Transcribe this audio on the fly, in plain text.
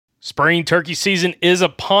Spring turkey season is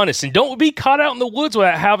upon us, and don't be caught out in the woods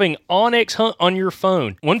without having onX Hunt on your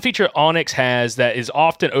phone. One feature onX has that is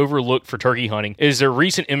often overlooked for turkey hunting is their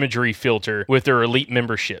recent imagery filter with their elite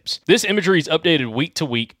memberships. This imagery is updated week to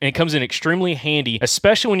week, and it comes in extremely handy,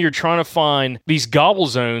 especially when you're trying to find these gobble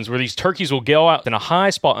zones where these turkeys will go out in a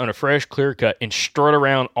high spot on a fresh clear cut and strut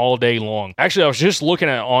around all day long. Actually, I was just looking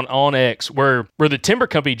at on onX where the timber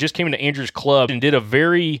company just came into Andrews Club and did a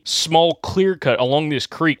very small clear cut along this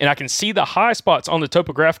creek, and I can see the high spots on the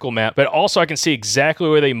topographical map, but also I can see exactly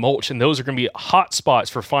where they mulch, and those are going to be hot spots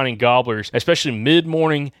for finding gobblers, especially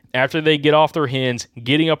mid-morning after they get off their hens,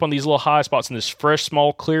 getting up on these little high spots in this fresh,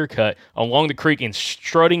 small clear cut along the creek and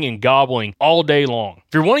strutting and gobbling all day long.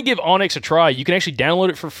 If you want to give onX a try, you can actually download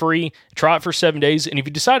it for free, try it for 7 days, and if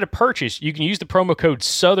you decide to purchase, you can use the promo code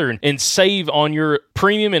SOUTHERN and save on your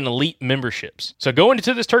premium and elite memberships. So go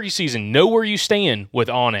into this turkey season, know where you stand with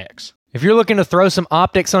onX. If you're looking to throw some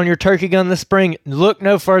optics on your turkey gun this spring, look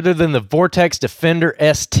no further than the Vortex Defender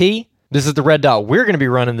ST. This is the red dot we're going to be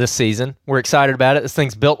running this season. We're excited about it. This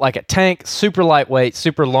thing's built like a tank, super lightweight,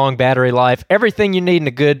 super long battery life, everything you need in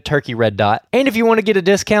a good turkey red dot. And if you want to get a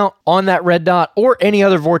discount on that red dot or any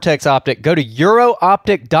other Vortex optic, go to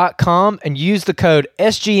eurooptic.com and use the code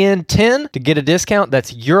SGN10 to get a discount.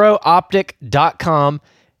 That's eurooptic.com,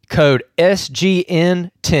 code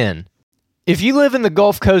SGN10. If you live in the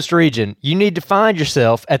Gulf Coast region, you need to find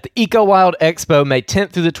yourself at the EcoWild Expo May 10th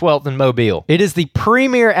through the 12th in Mobile. It is the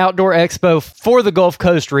premier outdoor expo for the Gulf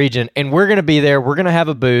Coast region, and we're going to be there. We're going to have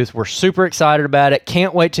a booth. We're super excited about it.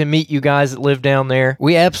 Can't wait to meet you guys that live down there.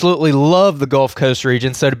 We absolutely love the Gulf Coast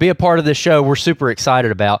region, so to be a part of this show, we're super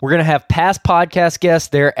excited about. We're going to have past podcast guests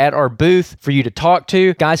there at our booth for you to talk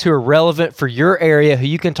to, guys who are relevant for your area, who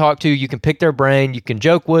you can talk to. You can pick their brain. You can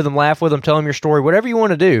joke with them, laugh with them, tell them your story, whatever you want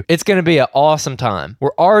to do. It's going to be an awesome time.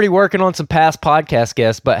 We're already working on some past podcast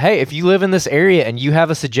guests, but hey, if you live in this area and you have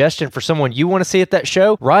a suggestion for someone you want to see at that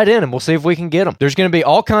show, write in and we'll see if we can get them. There's going to be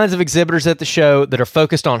all kinds of exhibitors at the show that are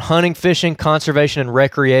focused on hunting, fishing, conservation, and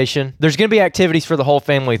recreation. There's going to be activities for the whole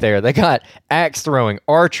family there. They got axe throwing,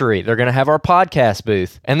 archery. They're going to have our podcast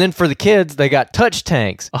booth. And then for the kids, they got touch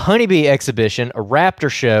tanks, a honeybee exhibition, a raptor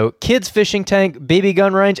show, kids fishing tank, BB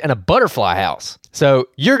gun range, and a butterfly house. So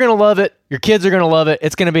you're going to love it. Your kids are going to love it.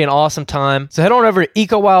 It's going to be an awesome time. So head on over to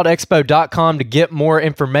ecowildexpo.com to get more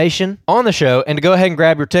information on the show and to go ahead and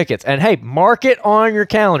grab your tickets. And hey, mark it on your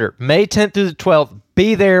calendar. May 10th through the 12th.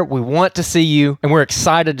 Be there. We want to see you, and we're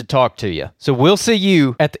excited to talk to you. So we'll see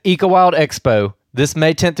you at the EcoWild Expo this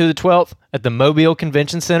May 10th through the 12th at the Mobile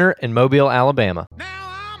Convention Center in Mobile, Alabama.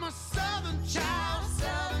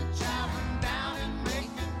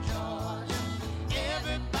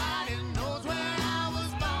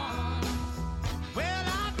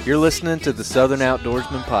 You're listening to the Southern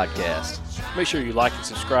Outdoorsman Podcast. Make sure you like and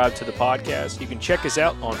subscribe to the podcast. You can check us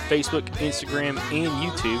out on Facebook, Instagram, and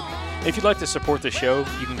YouTube. And if you'd like to support the show,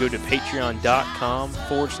 you can go to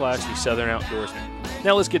patreon.com/the Southern Outdoorsman.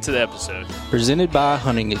 Now let's get to the episode. Presented by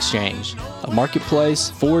Hunting Exchange, a marketplace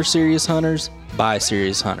for serious hunters by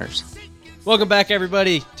serious hunters. Welcome back,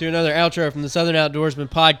 everybody, to another outro from the Southern Outdoorsman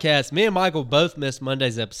Podcast. Me and Michael both missed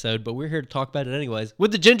Monday's episode, but we're here to talk about it anyways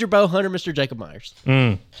with the ginger bow hunter, Mr. Jacob Myers.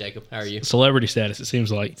 Jacob, how are you? Celebrity status, it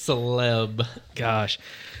seems like. Celeb. Gosh.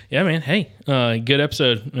 Yeah, man. Hey, good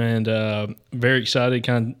episode, and very excited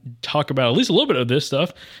to kind of talk about at least a little bit of this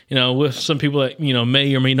stuff, with some people that,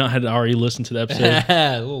 may or may not have already listened to the episode.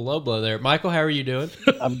 A little low blow there. Michael, how are you doing?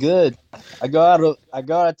 I'm good. I go out of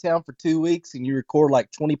town for 2 weeks, and you record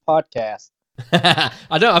like 20 podcasts.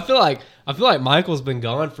 I know. I feel like Michael's been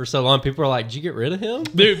gone for so long. People are like, "Did you get rid of him?"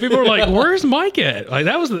 Dude, people are like, "Where's Mike at?" Like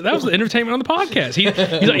that was the entertainment on the podcast. He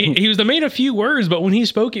was the man of few words, but when he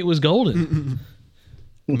spoke, it was golden.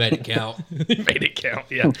 Made it count. Made it count.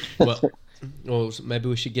 Yeah. Well, maybe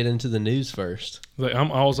we should get into the news first. Like,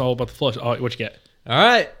 I'm always all about the flush. What you got? All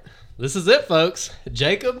right, this is it, folks.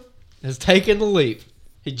 Jacob has taken the leap.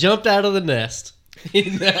 He jumped out of the nest. He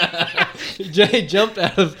jumped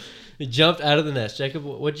out of the nest. Jacob,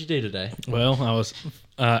 what'd you do today? Well, I was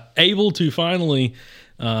able to finally,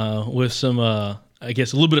 with some, I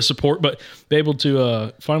guess, a little bit of support, but be able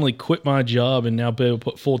to finally quit my job and now be able to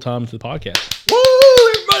put full time into the podcast. Woo!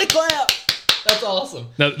 Everybody clap! That's awesome.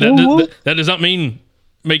 Now, that does not mean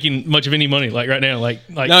making much of any money like right now. Like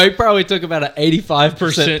no, he probably took about an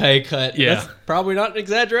 85% pay cut. Yeah, that's probably not an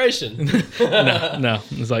exaggeration. no,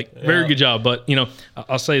 it's like very good job. But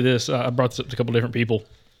I'll say this: I brought this up to a couple different people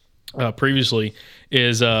previously.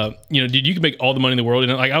 Is dude, you can make all the money in the world,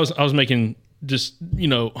 and like I was making just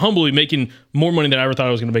humbly making more money than I ever thought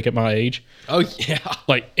I was going to make at my age. Oh yeah,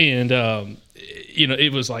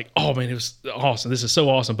 it was like, oh man, it was awesome. This is so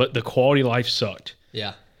awesome. But the quality of life sucked.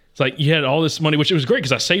 Yeah. It's like you had all this money, which it was great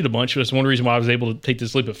because I saved a bunch. That's one reason why I was able to take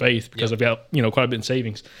this leap of faith, because I've got, quite a bit in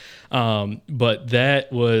savings. But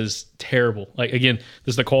that was terrible. Like, again,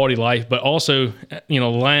 this is the quality of life, but also, the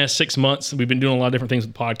last 6 months, we've been doing a lot of different things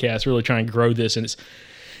with the podcast, really trying to grow this. And it's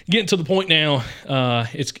getting to the point now,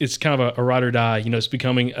 it's kind of a ride or die. It's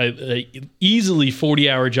becoming a easily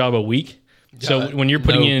 40-hour job a week. So when you're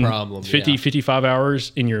putting in 55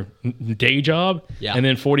 hours in your day job and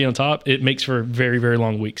then 40 on top, it makes for very, very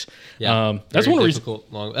long weeks. Yeah, that's one reason.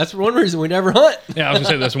 That's one reason we never hunt. Yeah, I was gonna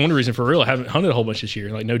say that's one reason for real. I haven't hunted a whole bunch this year.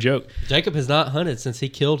 Like, no joke. Jacob has not hunted since he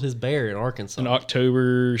killed his bear in Arkansas on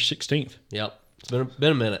October 16th. Yep, it's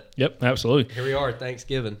been a minute. Yep, absolutely. Here we are,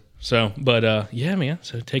 Thanksgiving. So, but yeah, man.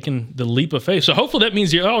 So taking the leap of faith. So hopefully that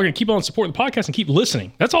means you're all going to keep on supporting the podcast and keep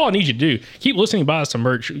listening. That's all I need you to do. Keep listening, buy some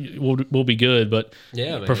merch. We'll be good. But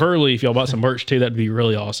man. Preferably if y'all bought some merch too, that'd be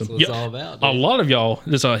really awesome. That's what it's all about, dude. A lot of y'all,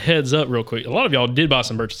 just a heads up real quick, a lot of y'all did buy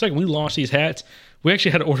some merch. The second we launched these hats, we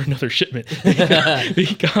actually had to order another shipment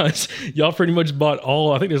because y'all pretty much bought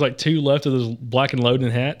all. I think there's like 2 left of those Black and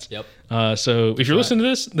Loading hats. Yep. So if you're listening to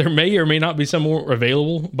this, there may or may not be some more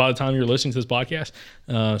available by the time you're listening to this podcast.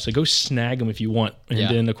 So go snag them if you want. And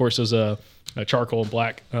then, of course, there's a charcoal and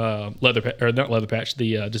black leather or not leather patch,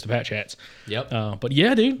 just the patch hats. Yep. But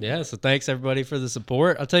yeah, dude. Yeah. So thanks everybody for the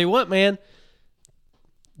support. I'll tell you what, man.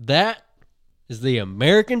 That is the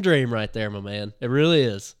American dream right there, my man. It really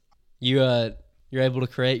is. You're able to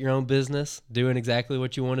create your own business, doing exactly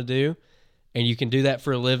what you want to do, and you can do that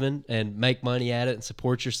for a living and make money at it and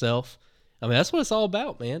support yourself. I mean, that's what it's all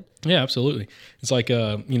about, man. Yeah, absolutely. It's like,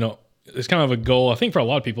 it's kind of a goal, I think, for a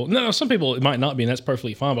lot of people. No, some people it might not be, and that's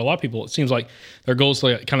perfectly fine. But a lot of people, it seems like their goal is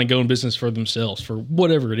to kind of go in business for themselves, for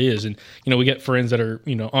whatever it is. And, we get friends that are,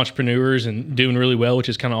 entrepreneurs and doing really well, which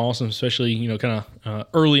is kind of awesome, especially, kind of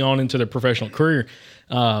early on into their professional career.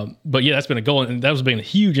 But yeah, that's been a goal, and that has been a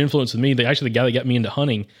huge influence with me. The guy that got me into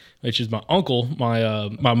hunting, which is my uncle,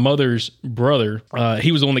 my mother's brother.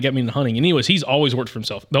 He was the one that got me into hunting. And anyways, he's always worked for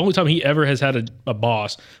himself. The only time he ever has had a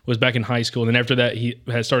boss was back in high school, and then after that, he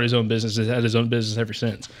has started his own business. Has had his own business ever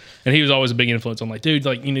since. And he was always a big influence. I'm like, dude,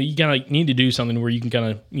 you kind of need to do something where you can kind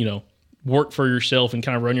of, work for yourself and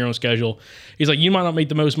kind of run your own schedule. He's like, you might not make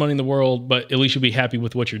the most money in the world, but at least you'll be happy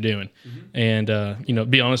with what you're doing. Mm-hmm.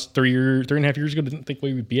 And, be honest, 3.5 years ago, I didn't think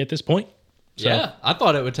we would be at this point. So, yeah, I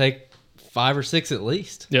thought it would take 5 or 6 at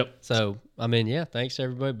least. Yep. So, I mean, yeah, thanks to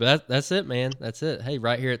everybody. But that's it, man. That's it. Hey,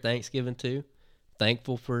 right here at Thanksgiving, too.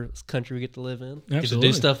 Thankful for this country we get to live in. Absolutely. Get to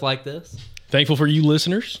do stuff like this. Thankful for you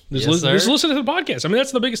listeners. Just Yes, listen to the podcast. I mean,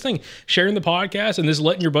 that's the biggest thing. Sharing the podcast and just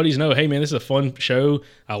letting your buddies know, hey, man, this is a fun show.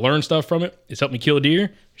 I learned stuff from it. It's helped me kill a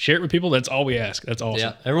deer. Share it with people. That's all we ask. That's awesome.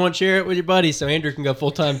 Yeah, everyone share it with your buddies so Andrew can go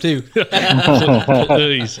full-time, too.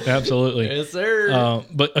 Please, absolutely. Yes, sir.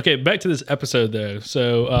 But, okay, back to this episode, though.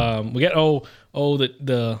 So we got,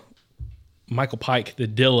 the Michael Pike, the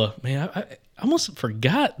Dilla. Man, I almost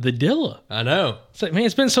forgot the Dilla. I know. It's like, man,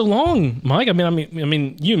 it's been so long, Mike. I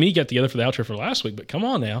mean, you and me got together for the outro for last week, but come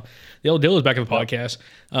on now, the old Dilla's back in the podcast.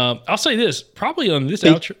 I'll say this, probably on this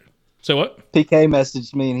outro. So what? PK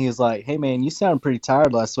messaged me and he was like, "Hey man, you sound pretty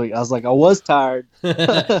tired last week." I was like, "I was tired."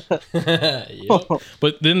 Yep.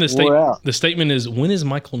 But then the statement is, when is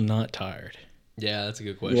Michael not tired? Yeah, that's a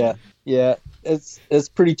good question. Yeah, it's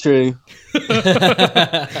pretty true.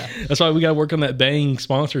 That's why we got to work on that Bang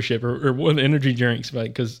sponsorship or one of the energy drinks,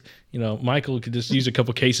 because Michael could just use a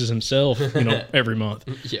couple cases himself, every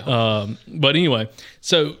month. Yeah. But anyway,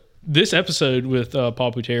 so this episode with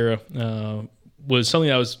Paul Putera was something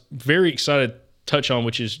I was very excited to touch on,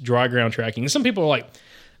 which is dry ground tracking. And some people are like,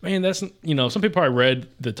 man, that's some people probably read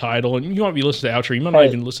the title, and you might be listening to the outro. You might not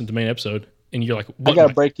even listen to the main episode. And you're like, what? I got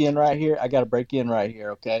to break in right here.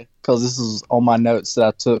 Okay? Because this is on my notes that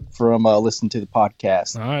I took from listening to the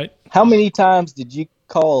podcast. All right. How many times did you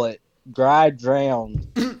call it dry drowned?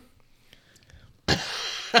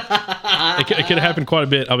 It could have happened quite a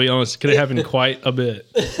bit. I'll be honest. It could have happened quite a bit.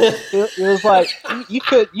 It was like you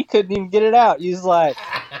couldn't even get it out. You was like,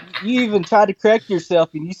 you even tried to correct yourself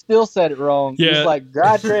and you still said it wrong. Yeah. It was like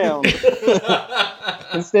dry drowned.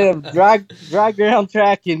 Instead of dry ground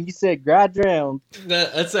tracking, you said dry drowned.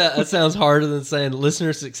 That sounds harder than saying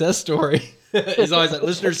listener success story. It's always like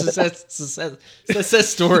listener success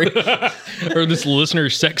story. Or this listener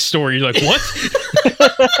sex story. You're like, what?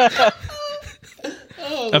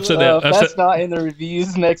 I've said that. That's not in the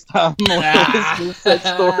reviews next time. Listener sex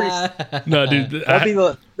stories. No, dude.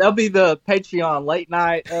 That'll be the Patreon late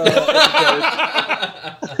night episode.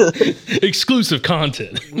 Exclusive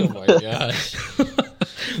content. Oh my gosh.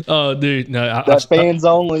 Oh, dude, no, That fans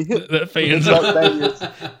only. that fans Chuck Davis.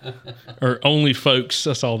 or only folks.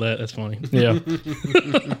 I saw that. That's funny. Yeah.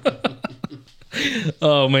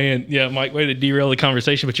 Oh man, yeah, Mike, way to derail the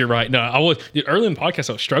conversation, but you're right. No, I was early in the podcast.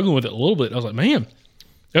 I was struggling with it a little bit. I was like, man,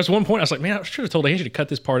 there's one point I was like, man, I should have told Andrew to cut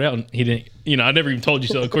this part out, and he didn't. You know, I never even told you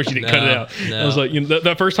so. Of course, you didn't cut it out. No. I was like, you know,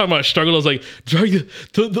 that first time I struggled, I was like,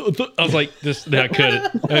 I was like, this. I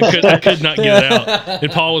couldn't. I could not get it out.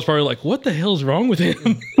 And Paul was probably like, what the hell's wrong with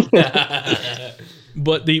him?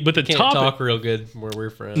 But the Can't topic. talk real good where we're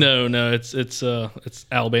from. No, it's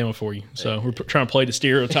Alabama for you. So we're trying to play the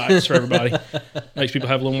stereotypes for everybody. Makes people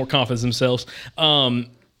have a little more confidence in themselves.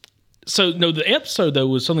 So no, the episode though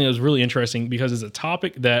was something that was really interesting because it's a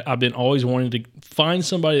topic that I've been always wanting to find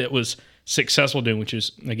somebody that was successful doing, which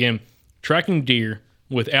is again tracking deer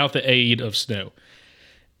without the aid of snow.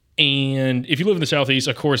 And if you live in the Southeast,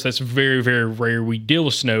 of course, that's very, very rare. We deal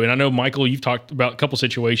with snow. And I know, Michael, you've talked about a couple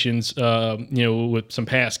situations, with some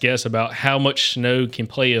past guests about how much snow can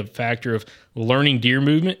play a factor of learning deer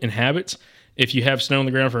movement and habits if you have snow on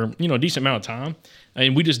the ground for, a decent amount of time.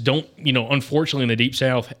 And we just don't, unfortunately in the Deep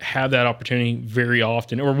South have that opportunity very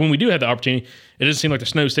often. Or when we do have the opportunity, it doesn't seem like the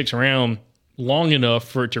snow sticks around long enough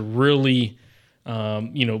for it to really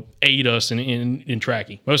aid us in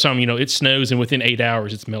tracking. Most of the time, it snows and within 8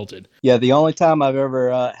 hours it's melted. Yeah, the only time I've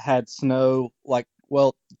ever had snow,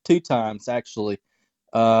 2 times actually.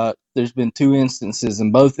 There's been 2 instances.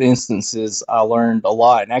 In both instances, I learned a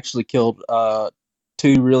lot and actually killed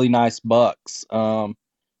 2 really nice bucks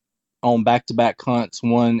on back-to-back hunts,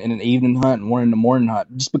 one in an evening hunt and one in the morning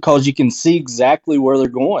hunt, just because you can see exactly where they're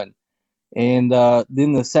going. And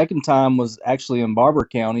then the second time was actually in Barber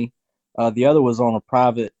County. The other was on a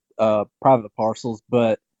private parcels,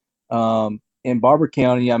 but in Barber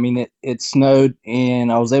County, I mean, it snowed,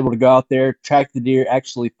 and I was able to go out there, track the deer,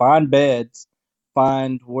 actually find beds,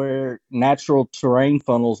 find where natural terrain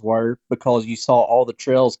funnels were, because you saw all the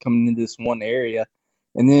trails coming into this one area.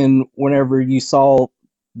 And then whenever you saw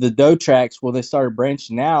the doe tracks where they started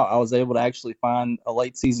branching out, I was able to actually find a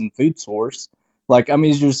late season food source.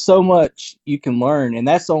 There's so much you can learn, and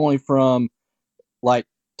that's only from 2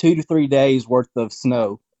 to 3 days worth of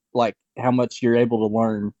snow, how much you're able to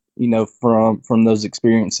learn, from those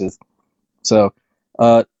experiences. So,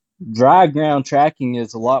 dry ground tracking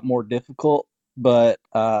is a lot more difficult, but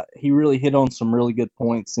he really hit on some really good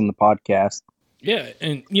points in the podcast. Yeah.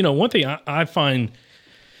 And, one thing I find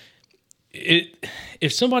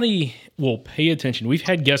if somebody will pay attention, we've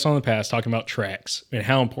had guests on the past talking about tracks and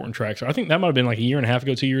how important tracks are. I think that might have been a year and a half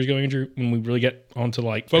ago, 2 years ago, Andrew, when we really get onto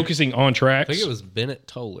focusing on tracks. I think it was Bennett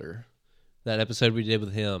Toller, that episode we did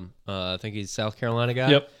with him. I think he's a South Carolina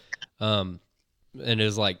guy. Yep. And it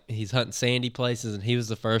was he's hunting sandy places, and he was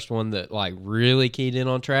the first one that really keyed in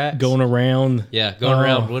on tracks. Going around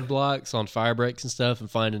Wood blocks on fire breaks and stuff, and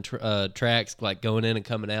finding tracks going in and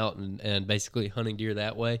coming out, and basically hunting deer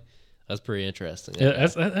that way. That's pretty interesting. Yeah,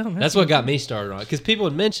 that's what got me started on it, because people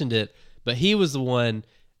had mentioned it, but he was the one.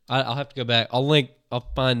 I'll have to go back. I'll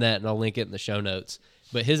find that and I'll link it in the show notes.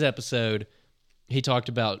 But his episode, he talked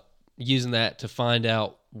about using that to find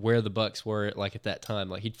out where the bucks were at that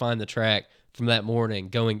time. He'd find the track from that morning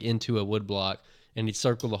going into a wood block, and he'd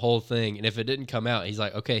circle the whole thing. And if it didn't come out, he's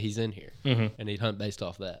like, okay, he's in here. Mm-hmm. And he'd hunt based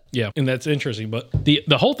off that. Yeah, and that's interesting. But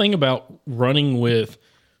the whole thing about running with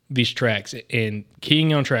these tracks and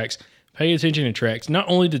keying on tracks, pay attention to tracks, not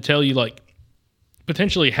only to tell you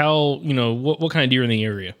potentially how, what kind of deer in the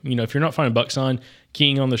area, if you're not finding buck sign,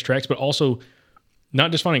 keying on those tracks, but also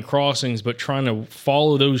not just finding crossings, but trying to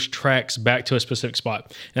follow those tracks back to a specific spot.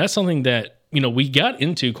 And that's something that, we got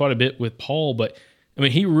into quite a bit with Paul, but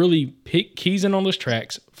he really keys in on those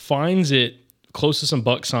tracks, finds it close to some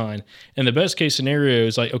buck sign. And the best case scenario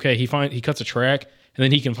is okay, he cuts a track, and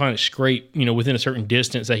then he can find a scrape, within a certain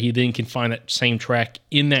distance that he then can find that same track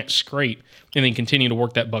in that scrape and then continue to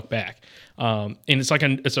work that buck back. And it's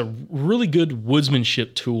it's a really good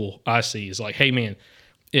woodsmanship tool, I see. It's hey, man,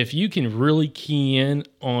 if you can really key in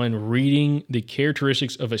on reading the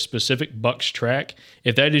characteristics of a specific buck's track,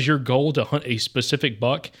 if that is your goal to hunt a specific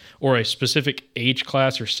buck or a specific age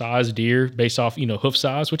class or size deer based off, hoof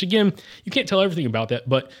size, which again, you can't tell everything about that.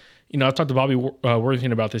 But, I've talked to Bobby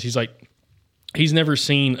Worthington about this. He's never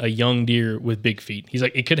seen a young deer with big feet. He's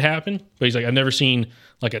it could happen, but he's I've never seen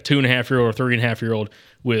a 2.5-year-old or 3.5-year-old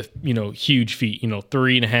with, huge feet,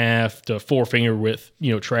 3.5 to 4 finger width,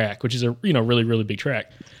 track, which is a, really, really big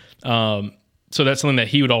track. So that's something that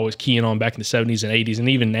he would always key in on back in the 70s and 80s. And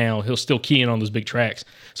even now he'll still key in on those big tracks.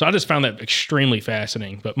 So I just found that extremely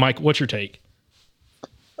fascinating. But Mike, what's your take?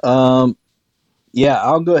 Yeah,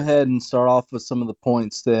 I'll go ahead and start off with some of the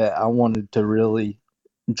points that I wanted to really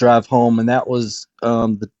drive home, and that was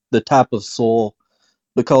the type of soil,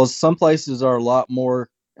 because some places are a lot more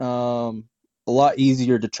a lot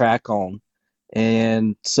easier to track on.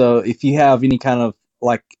 And so if you have any kind of,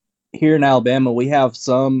 like here in Alabama, we have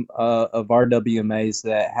some of our WMAs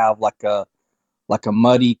that have like a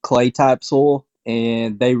muddy clay type soil,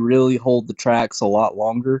 and they really hold the tracks a lot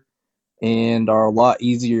longer and are a lot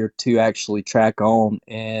easier to actually track on.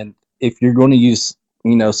 And if you're going to use,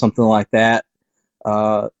 something like that,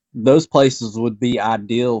 those places would be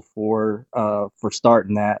ideal for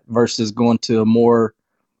starting that versus going to a more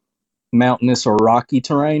mountainous or rocky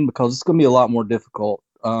terrain, because it's going to be a lot more difficult.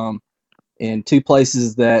 And two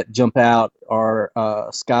places that jump out are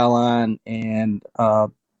Skyline and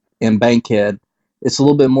Bankhead. It's a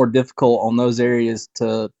little bit more difficult on those areas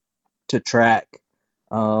to track.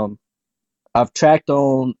 I've tracked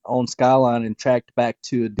on Skyline and tracked back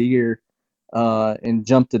to a deer and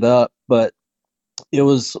jumped it up, but it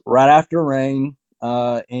was right after rain,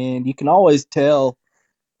 and you can always tell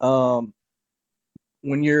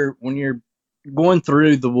when you're going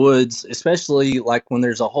through the woods, especially like when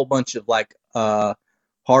there's a whole bunch of like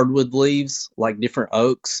hardwood leaves, like different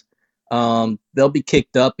oaks. They'll be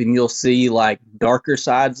kicked up, and you'll see like darker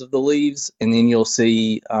sides of the leaves, and then you'll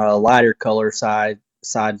see lighter color sides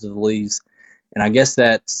of the leaves. And I guess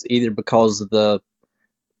that's either because of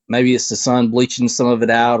maybe it's the sun bleaching some of it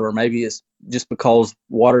out, or maybe it's just because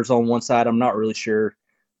water's on one side. I'm not really sure,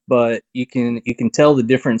 but you can tell the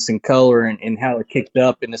difference in color and how they're kicked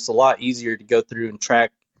up, and it's a lot easier to go through and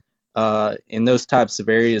track in those types of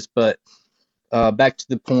areas. But back to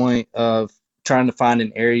the point of trying to find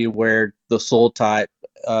an area where the soil type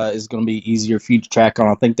is going to be easier for you to track on.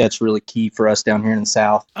 I think that's really key for us down here in the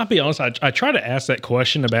South. I'll be honest, I try to ask that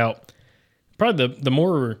question about probably the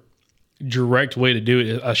more direct way to do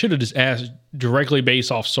it. I should have just asked directly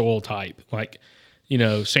based off soil type, like,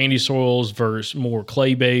 sandy soils versus more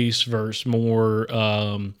clay based versus more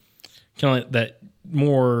kind of like that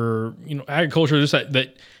more, agriculture, just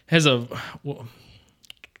that has a, well,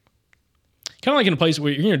 kind of like in a place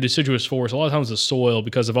where you're in a deciduous forest, a lot of times the soil,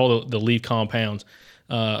 because of all the leaf compounds,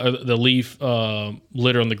 or the leaf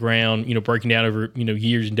litter on the ground, breaking down over,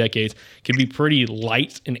 years and decades, can be pretty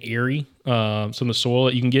light and airy. Some of the soil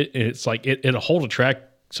that you can get, it's like it'll hold a track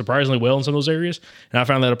surprisingly well in some of those areas. And I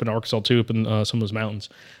found that up in Arkansas too, up in some of those mountains.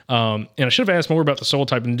 And I should have asked more about the soil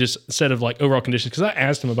type and just instead of like overall conditions, because I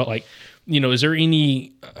asked him about like, is there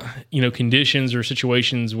any, conditions or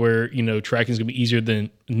situations where, tracking is going to be easier than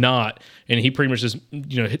not? And he pretty much just,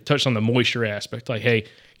 touched on the moisture aspect. Like, hey,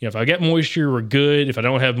 if I get moisture, we're good. If I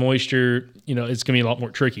don't have moisture, it's going to be a lot more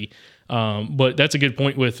tricky. But that's a good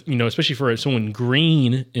point with, especially for someone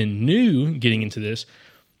green and new getting into this,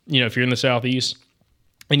 if you're in the Southeast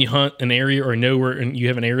and you hunt an area or nowhere and you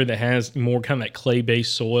have an area that has more kind of that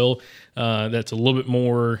clay-based soil that's a little bit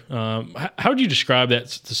more, how would you describe that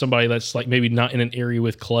to somebody that's like maybe not in an area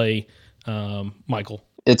with clay, Michael?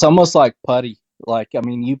 It's almost like putty. Like, I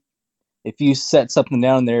mean, if you set something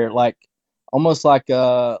down there, like almost like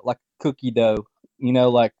cookie dough,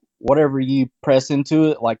 like whatever you press into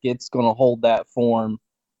it, like it's going to hold that form.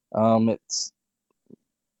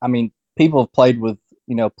 People have played with,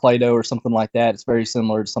 Play-Doh or something like that. It's very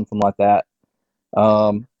similar to something like that.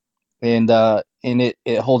 And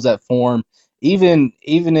it holds that form even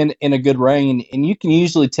in a good rain. And you can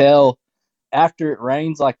usually tell after it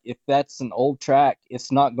rains, like if that's an old track,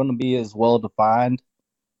 it's not going to be as well defined.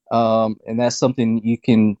 And that's something you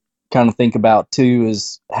can kind of think about too,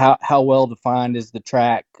 is how well defined is the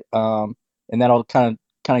track. And that'll kind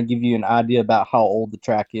of give you an idea about how old the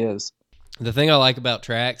track is. The thing I like about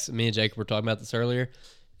tracks, me and Jacob were talking about this earlier,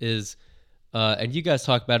 is, and you guys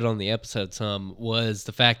talked about it on the episode some, was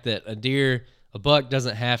the fact that a buck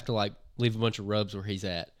doesn't have to like leave a bunch of rubs where he's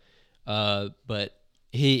at. But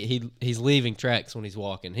he's leaving tracks when he's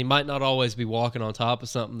walking. He might not always be walking on top of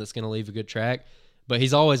something that's going to leave a good track, but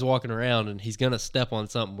he's always walking around and he's going to step on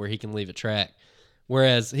something where he can leave a track.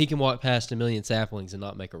 Whereas he can walk past a million saplings and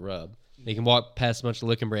not make a rub. He can walk past a bunch of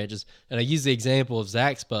licking branches. And I use the example of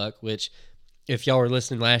Zach's buck, which if y'all were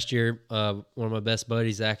listening last year, one of my best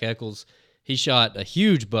buddies, Zach Eccles, he shot a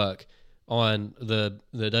huge buck on the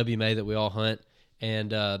WMA that we all hunt,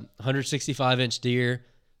 and 165-inch deer.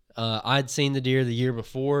 I'd seen the deer the year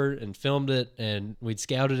before and filmed it, and we'd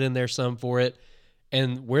scouted in there some for it.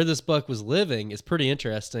 And where this buck was living is pretty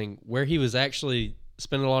interesting. Where he was actually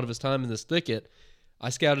spending a lot of his time in this thicket, I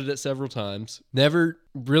scouted it several times. Never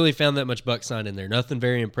really found that much buck sign in there. Nothing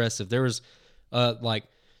very impressive. There was like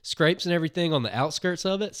scrapes and everything on the outskirts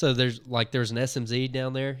of it. So there's an SMZ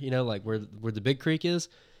down there, like where the big creek is.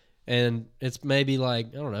 And it's maybe like,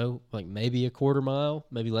 I don't know, like maybe a quarter mile,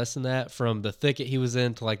 maybe less than that, from the thicket he was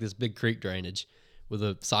in to like this big creek drainage with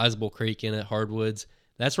a sizable creek in it, hardwoods.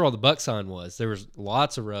 That's where all the buck sign was. There was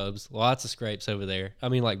lots of rubs, lots of scrapes over there. I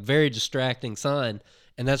mean, like very distracting sign.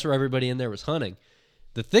 And that's where everybody in there was hunting.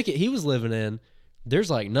 The thicket he was living in,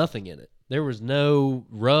 there's like nothing in it. There was no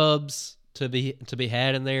rubs to be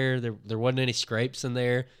had in there. There wasn't any scrapes in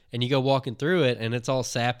there. And you go walking through it, and it's all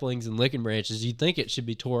saplings and licking branches. You'd think it should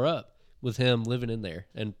be tore up with him living in there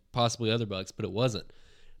and possibly other bucks, but it wasn't.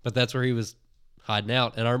 But that's where he was hiding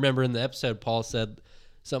out. And I remember in the episode, Paul said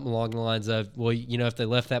something along the lines of, well, you know, if they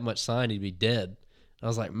left that much sign, he'd be dead. And I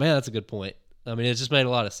was like, man, that's a good point. I mean, it just made a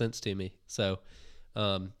lot of sense to me. So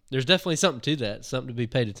there's definitely something to that, something to be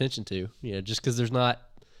paid attention to. You know, just because there's not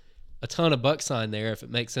a ton of buck sign there, if it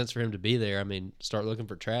makes sense for him to be there, I mean, start looking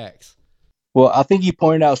for tracks. Well, I think you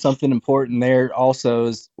pointed out something important there also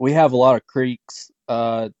is we have a lot of creeks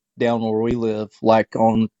down where we live, like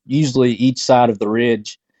on usually each side of the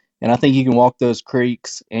ridge. And I think you can walk those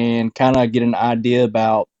creeks and kind of get an idea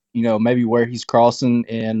about, you know, maybe where he's crossing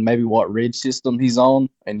and maybe what ridge system he's on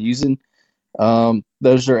and using.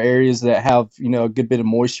 Those are areas that have, you know, a good bit of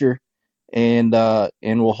moisture and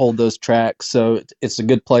will hold those tracks. So it's a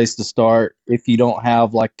good place to start if you don't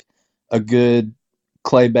have like a good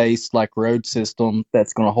clay-based like road system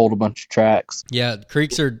that's going to hold a bunch of tracks. Yeah,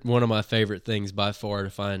 creeks are one of my favorite things by far to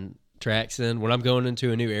find tracks in. When I'm going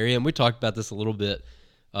into a new area, and we talked about this a little bit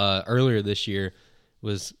earlier this year,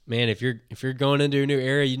 was, man, if you're going into a new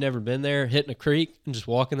area, you've never been there, hitting a creek and just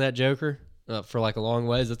walking that joker for like a long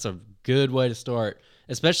ways, that's a good way to start,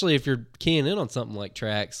 especially if you're keying in on something like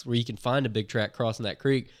tracks where you can find a big track crossing that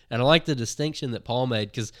creek. And I like the distinction that Paul made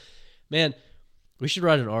because, man, we should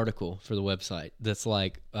write an article for the website that's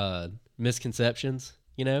like misconceptions,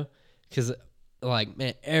 you know? Because, like,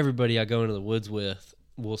 man, everybody I go into the woods with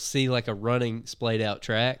will see like a running splayed out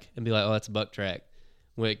track and be like, oh, that's a buck track.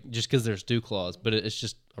 Just because there's dew claws, but it's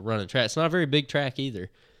just a running track. It's not a very big track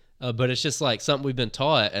either, but it's just like something we've been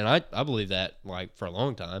taught, and I believe that like for a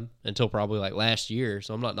long time, until probably like last year,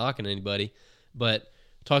 so I'm not knocking anybody, but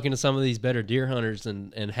talking to some of these better deer hunters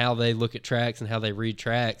and how they look at tracks and how they read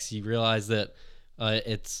tracks, you realize that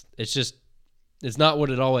it's not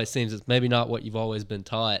what it always seems. It's maybe not what you've always been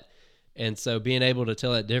taught. And so being able to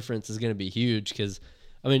tell that difference is going to be huge because,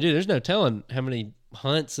 I mean, dude, there's no telling how many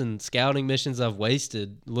hunts and scouting missions I've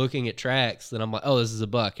wasted looking at tracks that I'm like, oh, this is a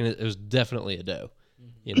buck. And it was definitely a doe,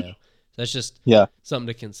 you know. That's just something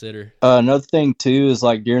to consider. Another thing, too, is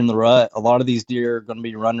like during the rut, a lot of these deer are going to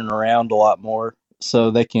be running around a lot more.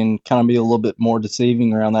 So they can kind of be a little bit more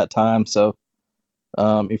deceiving around that time. So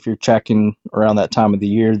if you're tracking around that time of the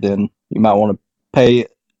year, then you might want to pay,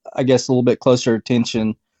 I guess, a little bit closer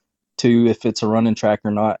attention to if it's a running track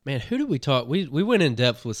or not. Man, who did we talk? We went in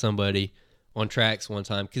depth with somebody on tracks one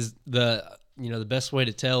time because the best way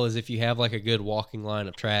to tell is if you have like a good walking line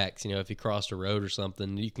of tracks. You know, if you crossed a road or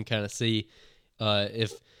something, you can kind of see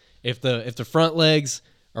if the front legs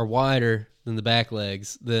are wider than the back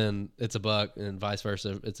legs, then it's a buck, and vice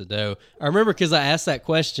versa, it's a doe. I remember because I asked that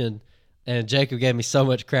question. And Jacob gave me so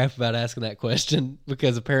much crap about asking that question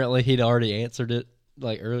because apparently he'd already answered it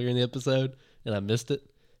like earlier in the episode, and I missed it.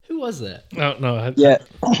 Who was that? No. Yeah,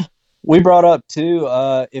 we brought up too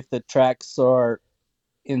if the tracks are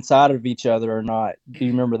inside of each other or not. Do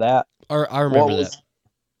you remember that? I remember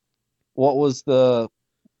that.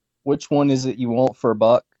 Which one is it you want for a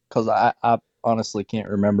buck? Because I honestly can't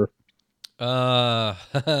remember. I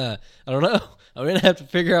don't know. I'm gonna have to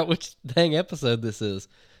figure out which dang episode this is.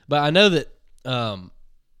 But I know that,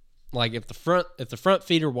 like if the front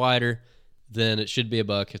feet are wider, then it should be a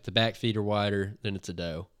buck. If the back feet are wider, then it's a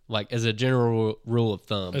doe. Like as a general rule of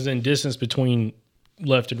thumb. As in distance between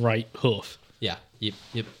left and right hoof. Yeah.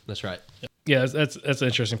 Yep. That's right. Yeah, that's an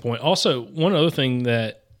interesting point. Also, one other thing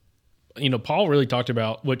that Paul really talked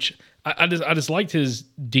about, which I just liked his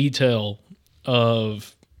detail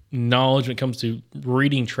of knowledge when it comes to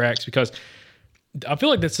reading tracks, because I feel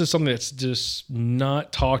like that's just something that's just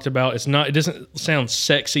not talked about. It doesn't sound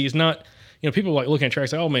sexy. It's not, people like looking at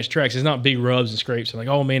tracks like, oh man, it's tracks. It's not big rubs and scrapes. And like,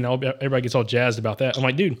 oh man, everybody gets all jazzed about that. I'm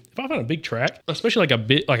like, dude, if I find a big track, especially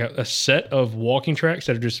like a set of walking tracks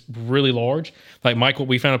that are just really large, like Mike, what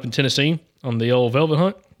we found up in Tennessee on the old velvet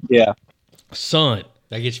hunt. Yeah. Son.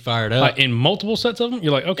 That gets you fired up. In multiple sets of them,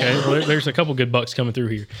 you're like, okay, well, there's a couple good bucks coming through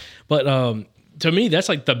here. But to me, that's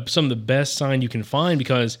like some of the best sign you can find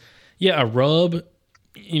because, a rub,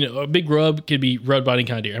 a big rub could be rubbed by any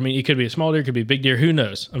kind of deer. I mean, it could be a small deer, it could be a big deer. Who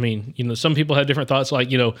knows? I mean, some people have different thoughts, like,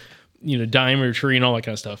 diameter of tree and all that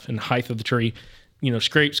kind of stuff, and height of the tree.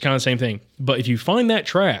 Scrapes, kind of the same thing. But if you find that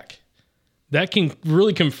track, that can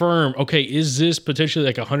really confirm, okay, is this potentially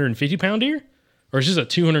like a 150-pound deer? Or is this a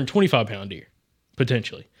 225-pound deer,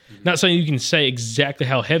 potentially? Not saying you can say exactly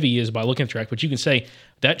how heavy he is by looking at the track, but you can say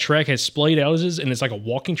that track has splayed houses and it's like a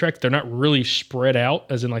walking track. They're not really spread out,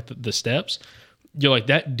 as in like the steps. You're like,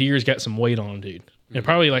 that deer's got some weight on him, dude. And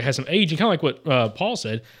probably like has some age. And kind of like what Paul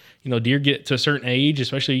said, deer get to a certain age,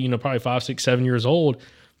 especially, probably 5, 6, 7 years old,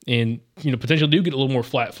 and, potentially do get a little more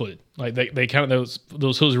flat-footed. Like they kind of,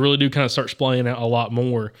 those hooves really do kind of start splaying out a lot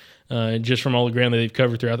more just from all the ground that they've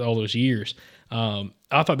covered throughout all those years.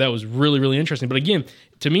 I thought that was really, really interesting. But again,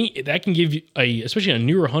 to me, that can give you, especially a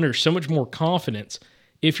newer hunter, so much more confidence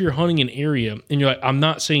if you're hunting an area and you're like, I'm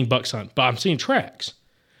not seeing bucks hunt, but I'm seeing tracks.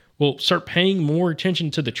 Well, start paying more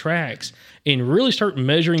attention to the tracks and really start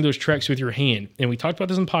measuring those tracks with your hand. And we talked about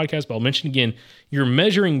this in the podcast, but I'll mention again, you're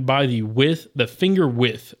measuring by the width, the finger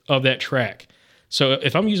width of that track. So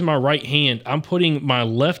if I'm using my right hand, I'm putting my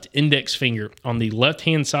left index finger on the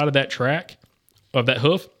left-hand side of that track, of that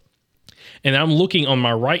hoof, and I'm looking on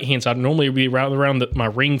my right-hand side. Normally it would be around my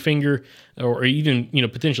ring finger or even,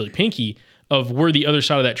 potentially pinky of where the other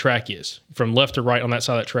side of that track is, from left to right on that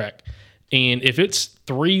side of that track. And if it's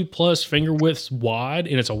 3+ finger widths wide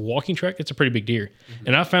and it's a walking track, it's a pretty big deer. Mm-hmm.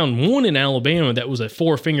 And I found one in Alabama that was a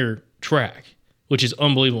 4-finger track, which is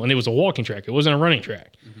unbelievable. And it was a walking track. It wasn't a running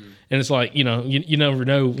track. Mm-hmm. And it's like, you never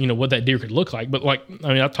know, what that deer could look like. But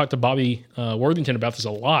I've talked to Bobby Worthington about this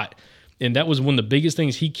a lot. And that was one of the biggest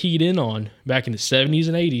things he keyed in on back in the 70s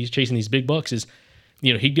and 80s, chasing these big bucks is,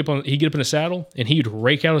 he'd get up in a saddle and he'd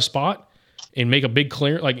rake out a spot and make a big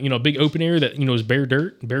clear, a big open area that, is bare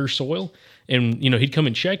dirt, bare soil. And, he'd come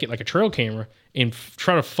and check it like a trail camera and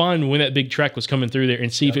try to find when that big track was coming through there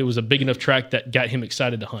and see if it was a big enough track that got him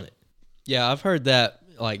excited to hunt it. Yeah, I've heard that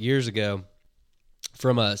like years ago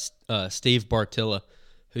from Steve Bartilla,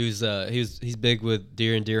 he's big with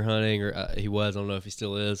deer and deer hunting, or he was, I don't know if he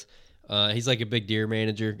still is. He's like a big deer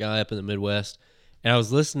manager guy up in the Midwest. And I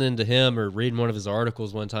was listening to him or reading one of his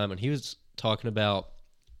articles one time, and he was talking about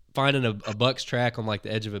finding a buck's track on like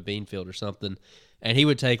the edge of a bean field or something. And he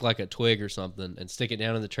would take like a twig or something and stick it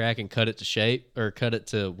down in the track and cut it to shape or cut it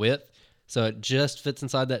to width. So it just fits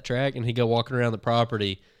inside that track. And he'd go walking around the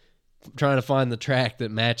property trying to find the track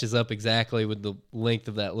that matches up exactly with the length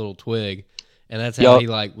of that little twig. And that's how he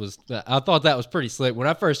was. I thought that was pretty slick. When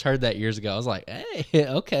I first heard that years ago, I was like, "Hey,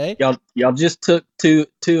 okay." Y'all just took two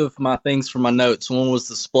of my things from my notes. One was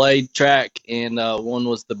the splayed track, and one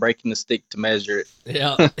was the breaking the stick to measure it.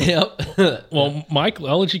 Yeah, yep. Well, Mike,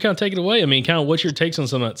 I'll let you kind of take it away. I mean, kind of what's your takes on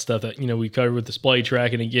some of that stuff that we covered with the splayed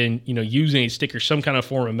track, and again, using a stick or some kind of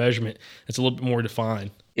form of measurement that's a little bit more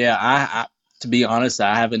defined. Yeah, I to be honest,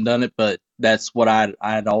 I haven't done it, but that's what I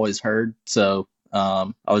had always heard. So.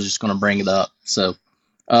 I was just going to bring it up. So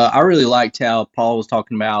I really liked how Paul was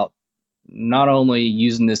talking about not only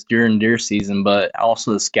using this during deer season, but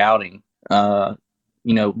also the scouting,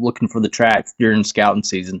 looking for the tracks during scouting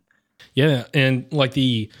season. Yeah. And like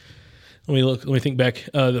let me think back.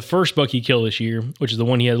 The first buck he killed this year, which is the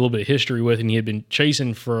one he had a little bit of history with, and he had been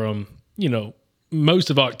chasing from, most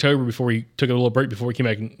of October before he took a little break before he came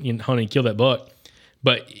back and hunted and killed that buck.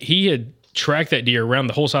 But he had tracked that deer around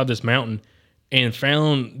the whole side of this mountain and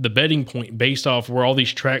found the bedding point based off where all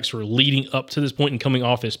these tracks were leading up to this point and coming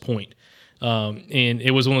off this point. And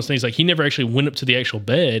it was one of those things like he never actually went up to the actual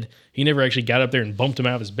bed. He never actually got up there and bumped him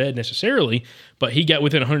out of his bed necessarily, but he got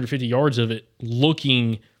within 150 yards of it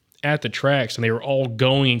looking at the tracks, and they were all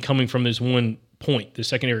going and coming from this one point, the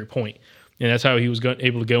secondary point. And that's how he was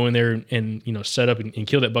able to go in there and set up and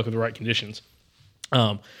kill that buck with the right conditions.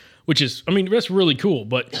 Which is, that's really cool.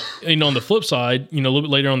 But, on the flip side, a little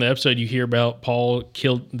bit later on in the episode, you hear about Paul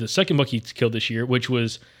killed the second buck he killed this year, which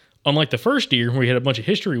was unlike the first deer where he had a bunch of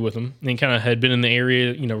history with him and kind of had been in the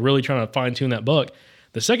area, really trying to fine tune that buck.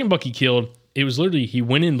 The second buck he killed, it was literally, he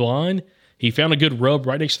went in blind, he found a good rub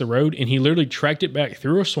right next to the road, and he literally tracked it back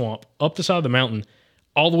through a swamp, up the side of the mountain,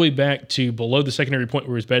 all the way back to below the secondary point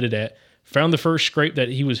where he was bedded at, found the first scrape that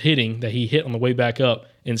he was hitting, that he hit on the way back up,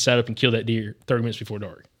 and sat up and killed that deer 30 minutes before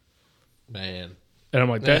dark. Man. And I'm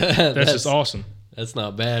like, that's just awesome. That's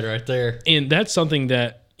not bad right there. And that's something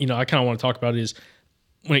that, I kind of want to talk about is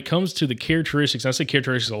when it comes to the characteristics, I say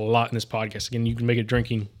characteristics a lot in this podcast. Again, you can make a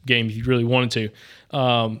drinking game if you really wanted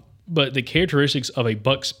to. But the characteristics of a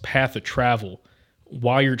buck's path of travel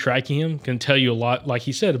while you're tracking him can tell you a lot, like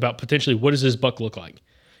he said, about potentially what does this buck look like?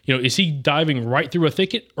 Is he diving right through a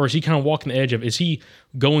thicket, or is he kind of walking the edge of it? Is he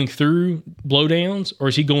going through blowdowns, or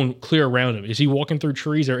is he going clear around them? Is he walking through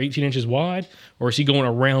trees that are 18 inches wide, or is he going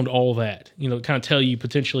around all that? Kind of tell you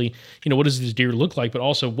potentially, what does this deer look like, but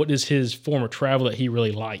also what is his form of travel that he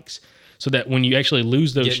really likes? so that when you actually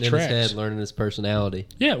lose those Getting tracks, in his head, learning his personality.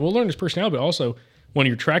 yeah, we'll learn his personality, but also when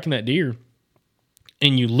you're tracking that deer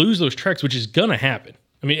and you lose those tracks, which is gonna happen.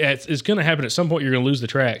 I mean, it's gonna happen at some point. You're gonna lose the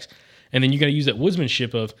tracks, and then you got to use that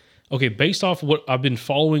woodsmanship of, okay, based off of what I've been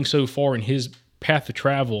following so far in his path of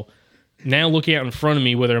travel, now looking out in front of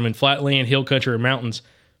me, whether I'm in flatland, hill country, or mountains,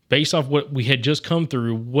 based off what we had just come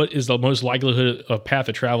through, what is the most likelihood of path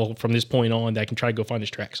of travel from this point on that I can try to go find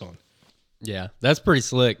his tracks on? Yeah, that's pretty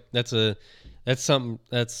slick. That's something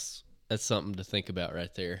to think about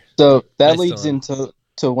right there. So that Based leads on-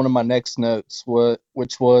 into one of my next notes,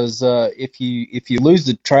 which was if you lose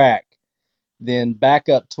the track, then back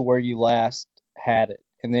up to where you last had it,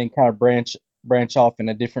 and then kind of branch off in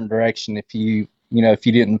a different direction if you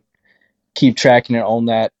didn't keep tracking it on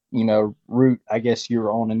that route I guess you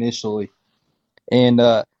were on initially. And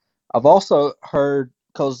I've also heard,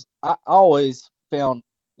 because I always found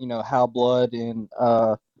Hal Blood and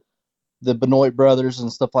the Benoit brothers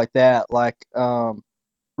and stuff like that, like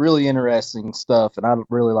really interesting stuff, and I'd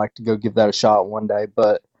really like to go give that a shot one day.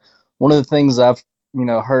 But one of the things I've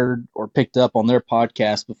heard or picked up on their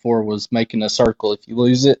podcast before was making a circle. If you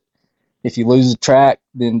lose the track,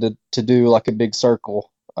 then to do like a big circle,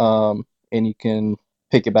 and you can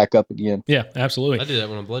pick it back up again. Yeah, absolutely. I do that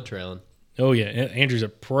when I'm blood trailing. Oh yeah, Andrew's a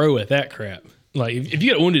pro at that crap. Like if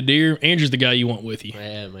you got a wounded deer, Andrew's the guy you want with you.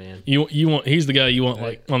 Yeah, man. He's the guy you want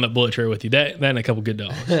like on that blood trail with you. That and a couple good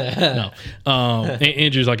dogs. No,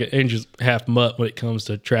 Andrew's half mutt when it comes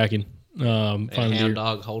to tracking. And Finding deer. hound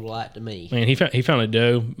dog hold a lot to me. Man, he found a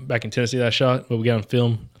doe back in Tennessee that I shot, but we got on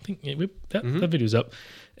film. I think that video's up,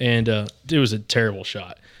 and it was a terrible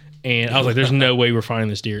shot. And I was like, "There's no way we're finding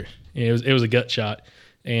this deer." And it was a gut shot.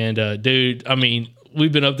 And dude, I mean,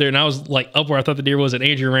 we've been up there, and I was like up where I thought the deer was, and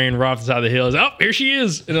Andrew ran right off the side of the hill. I was like, "Oh, here she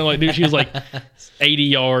is!" And I'm like, "Dude, she was like 80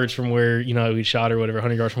 yards from where we shot her, whatever,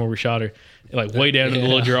 100 yards from where we shot her, like way down in the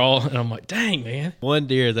little draw." And I'm like, "Dang, man!" One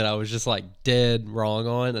deer that I was just like dead wrong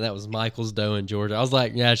on, and that was Michael's doe in Georgia. I was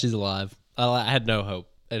like, "Yeah, she's alive." I had no hope,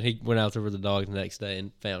 and he went out there with the dog the next day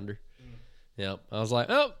and found her. Yep, I was like,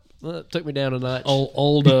 "Oh." Well, it took me down a notch.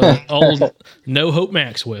 Old No Hope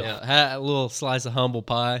Maxwell. Yeah, had a little slice of humble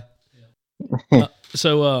pie. But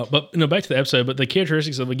back to the episode. But the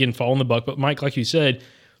characteristics of, again, following the buck. But Mike, like you said,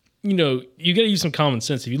 you got to use some common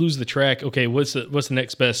sense. If you lose the track, okay, what's the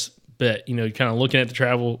next best bet? You're kind of looking at the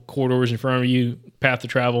travel corridors in front of you, path to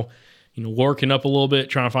travel. Working up a little bit,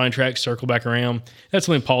 trying to find tracks, circle back around. That's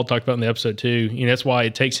something Paul talked about in the episode too. That's why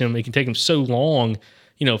it can take him so long.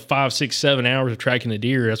 5, 6, 7 hours of tracking the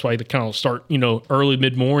deer. That's why he kind of start, early,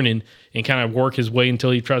 mid-morning and kind of work his way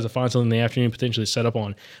until he tries to find something in the afternoon, potentially set up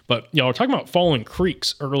on. But y'all were talking about following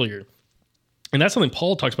creeks earlier. And that's something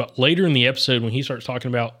Paul talks about later in the episode when he starts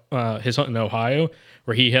talking about his hunt in Ohio,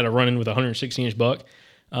 where he had a run-in with a 160-inch buck.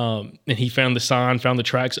 And he found the sign, found the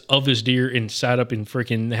tracks of this deer and sat up and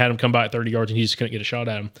freaking had him come by at 30 yards and he just couldn't get a shot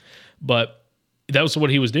at him. But that was what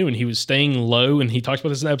he was doing. He was staying low, and he talks about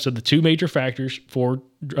this in the episode. The two major factors for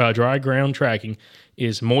dry ground tracking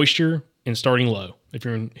is moisture and starting low. If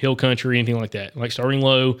you're in hill country, anything like that, like starting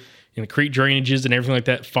low in the creek drainages and everything like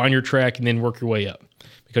that, find your track and then work your way up,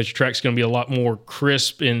 because your track's going to be a lot more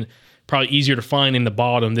crisp and probably easier to find in the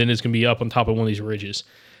bottom than it's going to be up on top of one of these ridges.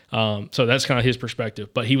 So that's kind of his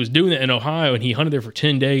perspective. But he was doing that in Ohio, and he hunted there for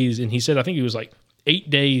 10 days. And he said, I think it was like 8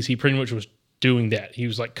 days, he pretty much was doing that. He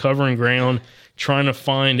was like covering ground, trying to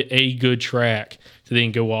find a good track to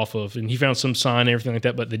then go off of. And he found some sign and everything like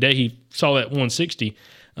that. But the day he saw that 160,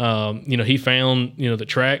 he found, the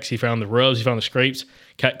tracks, he found the rubs, he found the scrapes,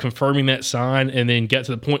 kept confirming that sign, and then got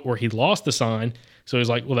to the point where he lost the sign. So he's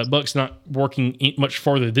like, well, that buck's not working much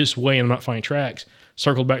farther this way, and I'm not finding tracks.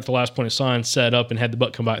 Circled back to the last point of sign, set up, and had the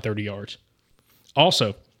buck come by at 30 yards.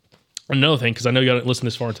 Also, another thing, because I know y'all didn't listen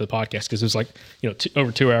this far into the podcast, because it was like,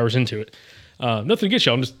 over 2 hours into it. Nothing against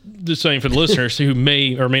y'all. I'm just saying for the listeners who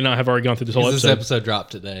may or may not have already gone through this whole episode. This episode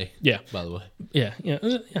dropped today. Yeah. By the way. Yeah.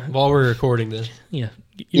 While we're recording this. Yeah.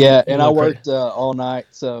 Yeah, and I worked all night,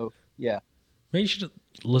 so yeah. Maybe you should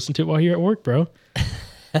listen to it while you're at work, bro.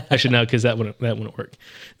 Actually, no, because that wouldn't work.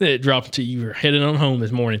 It dropped until you were heading on home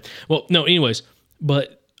this morning. Well, no, anyways.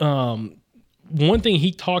 But one thing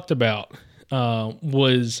he talked about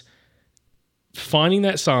was finding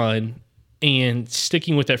that sign and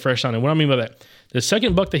sticking with that fresh sign. And what I mean by that, the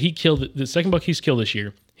second buck he's killed this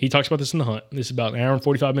year, he talks about this in the hunt. This is about an hour and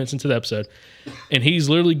 45 minutes into the episode. And he's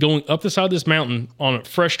literally going up the side of this mountain on a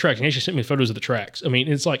fresh track. And he actually sent me photos of the tracks. I mean,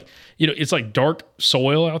 it's like, it's like dark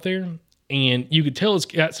soil out there. And you could tell it's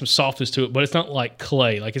got some softness to it, but it's not like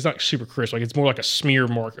clay. Like, it's not super crisp. Like, it's more like a smear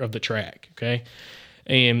mark of the track, okay?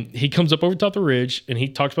 And he comes up over the top of the ridge, and he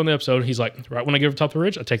talks about the episode. He's like, right when I get over the top of the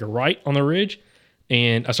ridge, I take a right on the ridge,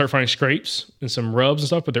 and I start finding scrapes and some rubs and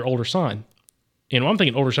stuff, but they're older sign. And when I'm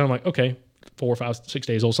thinking older sign, I'm like, okay, 4, 5, 6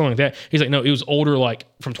 days old, something like that. He's like, no, it was older like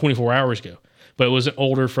from 24 hours ago. But it wasn't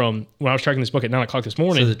older from when I was tracking this buck at 9 o'clock this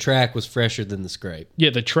morning. So the track was fresher than the scrape. Yeah,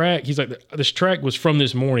 the track, he's like, this track was from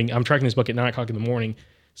this morning. I'm tracking this buck at 9 o'clock in the morning.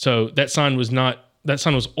 So that sign was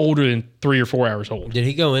older than 3 or 4 hours old. Did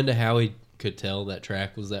he go into how he could tell that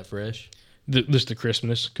track was that fresh? Just the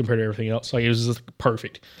crispness compared to everything else. Like, it was just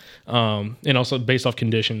perfect. And also based off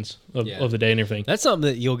conditions of the day and everything. That's something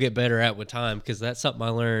that you'll get better at with time, because that's something I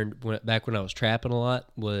learned back when I was trapping a lot,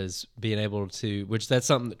 was being able to, which that's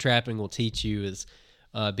something that trapping will teach you, is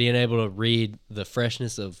being able to read the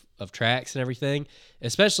freshness of tracks and everything,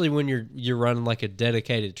 especially when you're running like a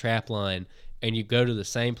dedicated trap line and you go to the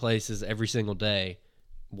same places every single day,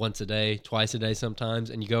 once a day, twice a day sometimes,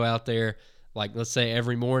 and you go out there, like let's say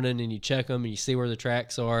every morning, and you check them and you see where the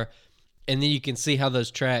tracks are, and then you can see how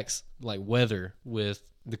those tracks like weather with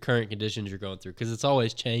the current conditions you're going through, because it's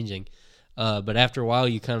always changing. But after a while,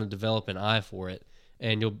 you kind of develop an eye for it,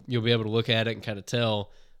 and you'll be able to look at it and kind of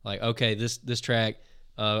tell, like, okay, this track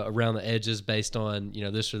around the edges, based on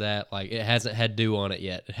this or that, like it hasn't had dew on it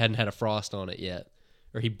yet, it hadn't had a frost on it yet,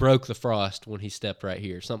 or he broke the frost when he stepped right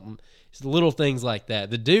here. Something, it's little things like that.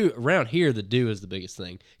 The dew around here, the dew is the biggest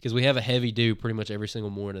thing, because we have a heavy dew pretty much every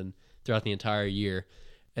single morning throughout the entire year,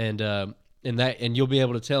 and you'll be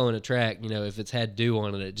able to tell in a track, if it's had dew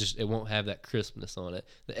on it, it won't have that crispness on it.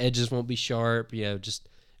 The edges won't be sharp, just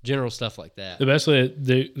general stuff like that. The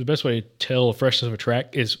best way to tell the freshness of a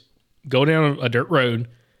track is go down a dirt road,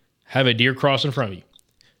 have a deer cross in front of you,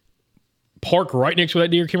 park right next to where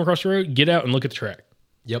that deer came across the road, get out and look at the track.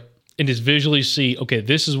 Yep. And just visually see, okay,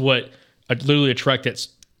 this is what literally a track that's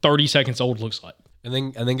 30 seconds old looks like.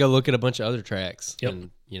 And then go look at a bunch of other tracks. Yep.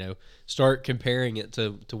 And start comparing it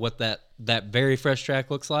to what that very fresh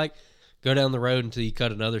track looks like. Go down the road until you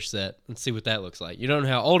cut another set and see what that looks like. You don't know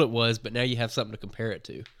how old it was, but now you have something to compare it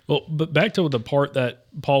to. Well, but back to the part that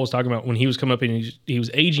Paul was talking about when he was coming up and he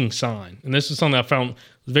was aging sign. And this is something I found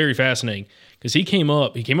very fascinating, because he came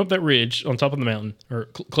up that ridge on top of the mountain, or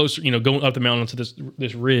closer, going up the mountain onto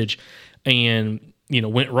this ridge, and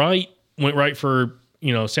went right for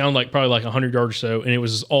sound like probably like 100 yards or so, and it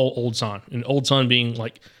was all old sign, and old sign being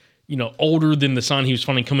like older than the sign he was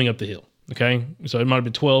finding coming up the hill. Okay, so it might have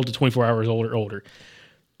been 12 to 24 hours older.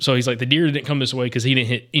 So he's like, the deer didn't come this way because he didn't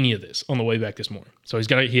hit any of this on the way back this morning. So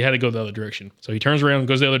he had to go the other direction. So he turns around,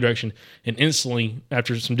 goes the other direction, and instantly,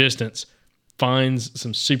 after some distance, finds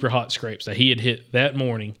some super hot scrapes that he had hit that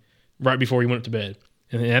morning right before he went up to bed.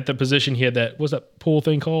 And at that position, he had what's that pool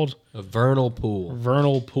thing called? A vernal pool.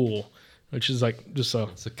 Vernal pool, which is like just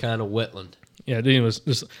it's a kind of wetland. Yeah, it was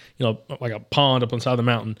just like a pond up on the side of the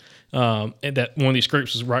mountain, and that one of these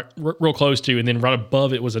scrapes was real close to, and then right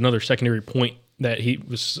above it was another secondary point that he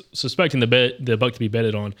was suspecting the buck to be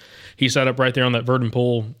bedded on. He sat up right there on that verdant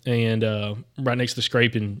pool and right next to the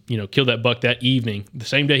scrape, and killed that buck that evening. The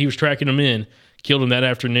same day he was tracking him in, killed him that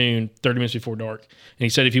afternoon, 30 minutes before dark. And he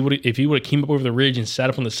said if he would have came up over the ridge and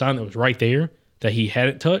sat up on the sign that was right there that he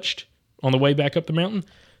hadn't touched on the way back up the mountain,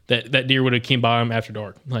 that deer would have came by him after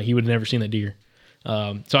dark. Like, he would have never seen that deer.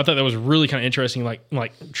 So I thought that was really kind of interesting,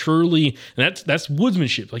 like truly, and that's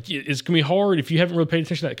woodsmanship. Like, it's gonna be hard if you haven't really paid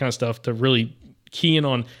attention to that kind of stuff to really key in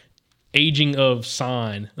on aging of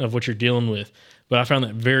sign of what you're dealing with. But I found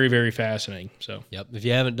that very, very fascinating. So yep, if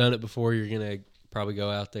you haven't done it before, you're gonna probably go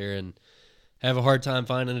out there and have a hard time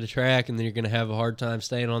finding a track, and then you're gonna have a hard time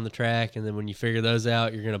staying on the track, and then when you figure those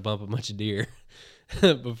out, you're gonna bump a bunch of deer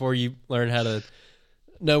before you learn how to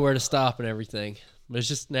know where to stop and everything. But it's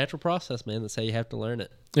just a natural process, man. That's how you have to learn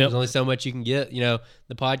it. Yep. There's only so much you can get. The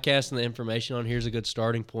podcast and the information on here is a good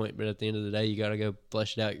starting point, but at the end of the day, you got to go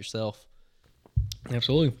flesh it out yourself.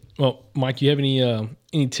 Absolutely. Well, Mike, do you have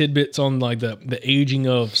any tidbits on like the aging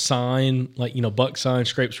of sign, like buck sign,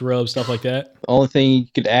 scrapes, rubs, stuff like that? The only thing you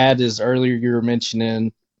could add is earlier you were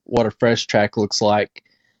mentioning what a fresh track looks like.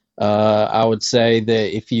 I would say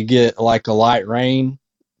that if you get like a light rain,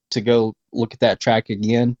 to go look at that track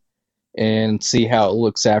again and see how it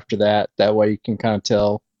looks after that. That way you can kind of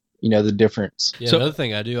tell, the difference. Yeah, another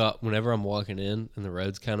thing I do, whenever I'm walking in and the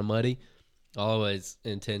road's kind of muddy, I always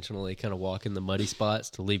intentionally kind of walk in the muddy spots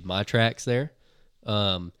to leave my tracks there.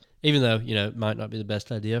 Even though, it might not be the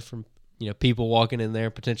best idea from, people walking in there,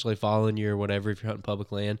 potentially following you or whatever if you're hunting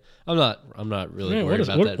public land. I'm not really worried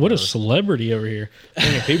about that. What a celebrity over here.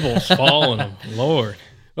 People following him. Lord.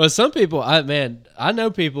 Well, some people, I know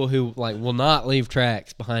people who will not leave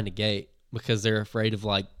tracks behind a gate because they're afraid of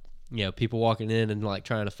people walking in and like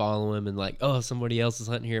trying to follow him and like, oh, somebody else is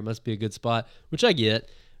hunting here. It must be a good spot, which I get.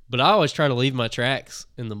 But I always try to leave my tracks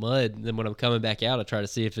in the mud. And then when I'm coming back out, I try to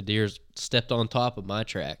see if a deer's stepped on top of my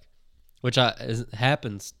track, which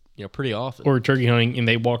happens, pretty often. Or turkey hunting and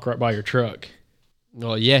they walk right by your truck.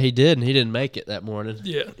 Well, yeah, he did, and he didn't make it that morning.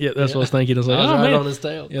 Yeah, that's what I was thinking. I was like, I was oh, right man. on his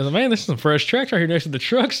tail. Yeah, man, there's some fresh tracks right here next to the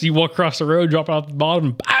trucks. You walk across the road, drop it off the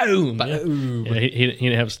bottom, boom. Boom. Yeah, he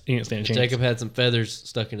didn't stand a chance. Jacob had some feathers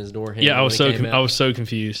stuck in his door handle. Yeah, I was when so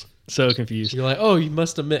confused. So confused. You're like, oh, you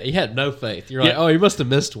must have missed. He had no faith. You're like, oh, you must have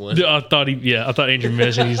missed one. I thought Andrew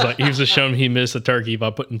missed it. He was just showing he missed the turkey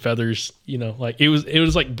by putting feathers, like it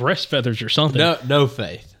was like breast feathers or something. No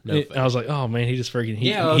faith. I was like, oh man, he just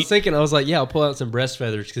freaking. I was like, I'll pull out some breast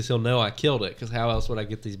feathers because he'll know I killed it. Because how else would I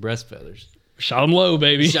get these breast feathers? Shot him low,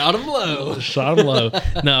 baby. Shot him low. Shot him low.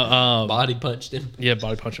 No, body punched him. Yeah,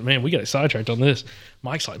 body punched him. Man, we got sidetracked on this.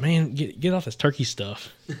 Mike's like, man, get off this turkey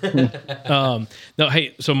stuff. No,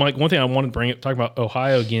 hey, so Mike, one thing I wanted to bring up, talking about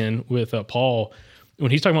Ohio again with Paul, when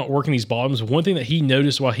he's talking about working these bottoms, one thing that he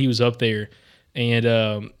noticed while he was up there,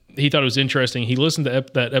 and he thought it was interesting. He listened to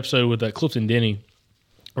that episode with Clifton Denny,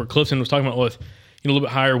 where Clifton was talking about with a little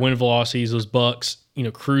bit higher wind velocities, those bucks,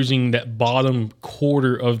 cruising that bottom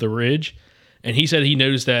quarter of the ridge. And he said he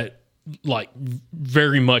noticed that like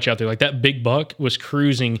very much out there. Like that big buck was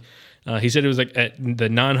cruising. He said it was like at the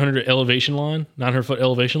 900 foot elevation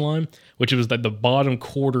line, which was like the bottom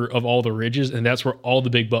quarter of all the ridges. And that's where all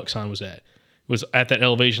the big buck sign was at. It was at that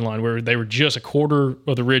elevation line where they were just a quarter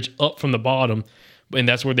of the ridge up from the bottom. And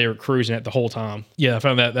that's where they were cruising at the whole time. Yeah, I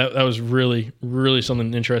found that was really, really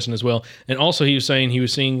something interesting as well. And also he was saying he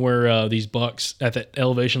was seeing where these bucks at that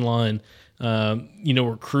elevation line,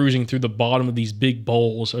 were cruising through the bottom of these big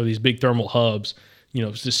bowls or these big thermal hubs,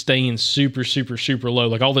 just staying super, super, super low.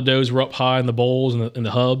 Like all the does were up high in the bowls and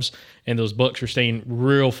the hubs, and those bucks were staying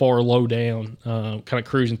real far low down, kind of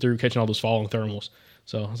cruising through, catching all those falling thermals.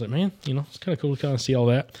 So I was like, man, it's kind of cool to kind of see all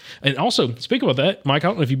that. And also, speaking about that, Mike, I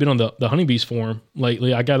don't know if you've been on the Honeybees forum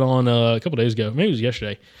lately. I got on a couple days ago. Maybe it was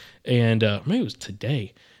yesterday. And maybe it was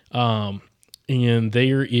today. And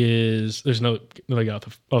there's no guy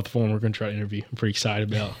off the forum we're going to try to interview. I'm pretty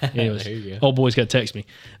excited about. Anyways, there you go. Old boy's got to text me.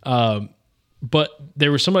 But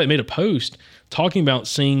there was somebody that made a post talking about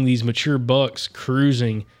seeing these mature bucks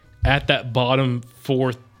cruising at that bottom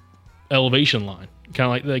fourth elevation line. Kind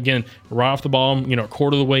of like, again, right off the bottom, a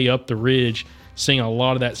quarter of the way up the ridge, seeing a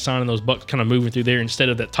lot of that sign of those bucks kind of moving through there instead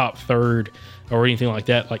of that top third or anything like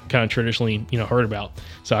that, like kind of traditionally, heard about.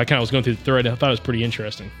 So I kind of was going through the thread. I thought it was pretty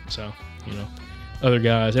interesting. So, other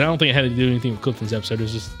guys, and I don't think it had to do anything with Clifton's episode.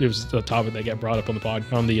 It was a topic that got brought up on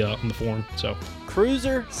the forum. So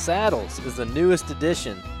Cruiser Saddles is the newest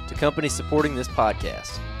addition to companies supporting this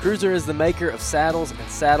podcast. Cruiser is the maker of saddles and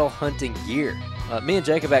saddle hunting gear. Me and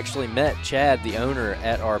Jacob actually met Chad, the owner,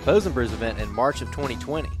 at our Bows and Brews event in March of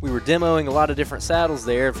 2020. We were demoing a lot of different saddles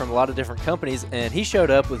there from a lot of different companies, and he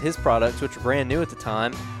showed up with his products, which were brand new at the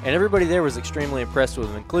time, and everybody there was extremely impressed with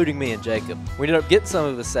them, including me and Jacob. We ended up getting some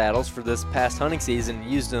of the saddles for this past hunting season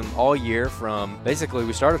and used them all year from, basically,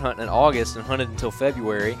 we started hunting in August and hunted until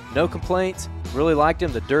February. No complaints. Really liked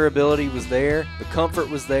them. The durability was there. The comfort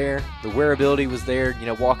was there. The wearability was there,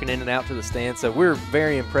 walking in and out to the stand. So we're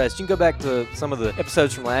very impressed. You can go back to some of the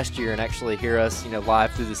episodes from last year and actually hear us,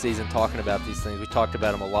 live through the season talking about these things. We talked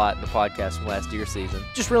about them a lot in the podcast from last year's season.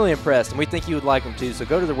 Just really impressed, and we think you would like them too. So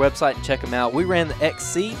go to their website and check them out. We ran the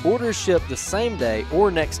XC. Orders ship the same day or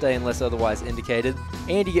next day unless otherwise indicated,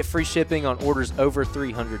 and you get free shipping on orders over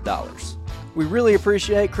 $300. We really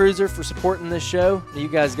appreciate Cruiser for supporting this show. You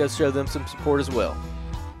guys go show them some support as well.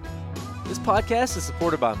 This podcast is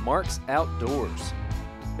supported by Marks Outdoors.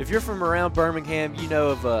 If you're from around Birmingham, you know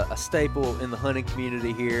of a staple in the hunting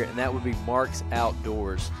community here, and that would be Marks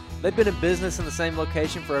Outdoors. They've been in business in the same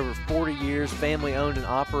location for over 40 years, family owned and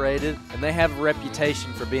operated, and they have a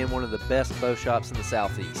reputation for being one of the best bow shops in the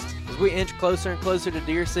Southeast. As we inch closer and closer to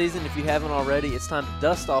deer season, if you haven't already, it's time to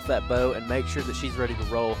dust off that bow and make sure that she's ready to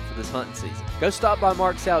roll for this hunting season. Go stop by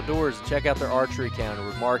Marks Outdoors and check out their archery counter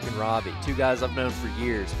with Mark and Robbie, two guys I've known for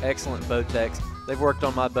years, excellent bow techs. They've worked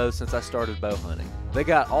on my bow since I started bow hunting. They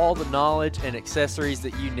got all the knowledge and accessories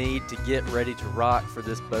that you need to get ready to rock for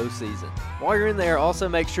this bow season. While you're in there, also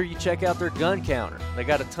make sure you check out their gun counter. They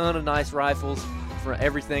got a ton of nice rifles, for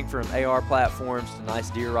everything from AR platforms to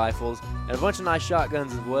nice deer rifles, and a bunch of nice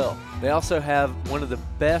shotguns as well. They also have one of the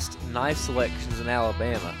best knife selections in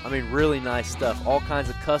Alabama. I mean, really nice stuff. All kinds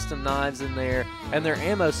of custom knives in there, and their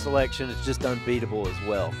ammo selection is just unbeatable as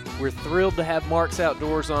well. We're thrilled to have Marks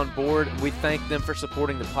Outdoors on board, and we thank them for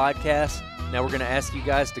supporting the podcast. Now we're going to ask you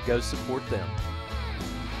guys to go support them.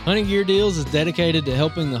 Hunting Gear Deals is dedicated to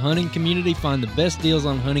helping the hunting community find the best deals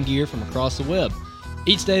on hunting gear from across the web.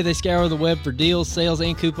 Each day they scour the web for deals, sales,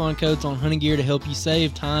 and coupon codes on hunting gear to help you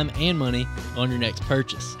save time and money on your next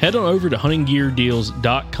purchase. Head on over to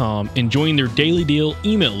huntinggeardeals.com and join their daily deal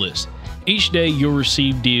email list. Each day you'll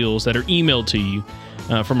receive deals that are emailed to you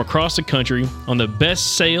from across the country on the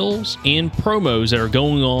best sales and promos that are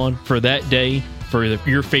going on for that day for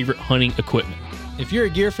your favorite hunting equipment. If you're a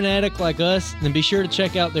gear fanatic like us, then be sure to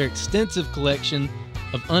check out their extensive collection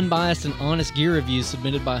of unbiased and honest gear reviews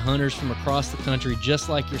submitted by hunters from across the country just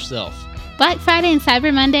like yourself. Black Friday and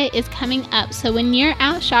Cyber Monday is coming up, so when you're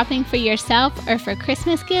out shopping for yourself or for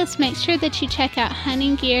Christmas gifts, make sure that you check out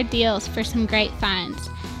Hunting Gear Deals for some great finds.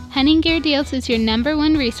 Hunting Gear Deals is your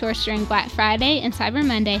 #1 resource during Black Friday and Cyber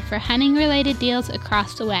Monday for hunting-related deals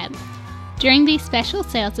across the web. During these special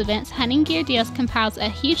sales events, Hunting Gear Deals compiles a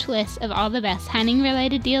huge list of all the best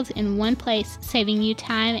hunting-related deals in one place, saving you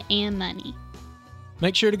time and money.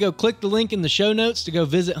 Make sure to go click the link in the show notes to go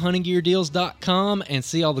visit huntinggeardeals.com and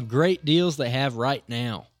see all the great deals they have right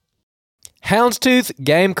now. Houndstooth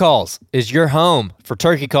Game Calls is your home for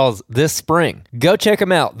turkey calls this spring. Go check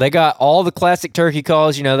them out. They got all the classic turkey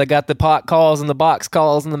calls. You know, they got the pot calls and the box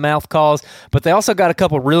calls and the mouth calls, but they also got a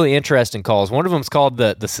couple really interesting calls. One of them is called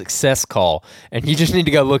the success call, and you just need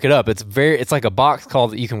to go look it up. It's like a box call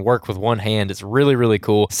that you can work with one hand. It's really, really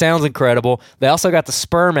cool. Sounds incredible. They also got the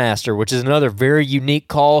Spur Master, which is another very unique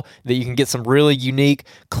call that you can get some really unique,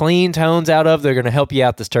 clean tones out of. They're going to help you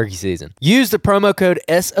out this turkey season. Use the promo code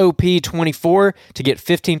SOP24 to get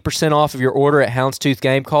 15% off of your order at Houndstooth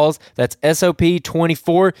Game Calls. That's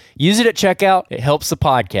SOP24. Use it at checkout. It helps the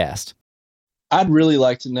podcast. I'd really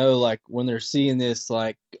like to know, like, when they're seeing this,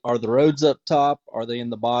 like, are the roads up top? Are they in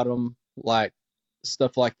the bottom? Like,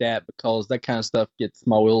 stuff like that, because that kind of stuff gets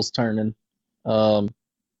my wheels turning. You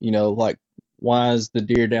know, like, why is the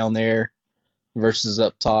deer down there versus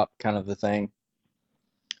up top, kind of a thing.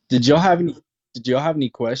 Did y'all have any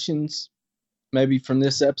questions maybe from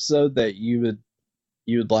this episode that you would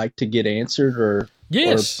like to get answered or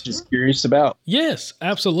just curious about? Yes,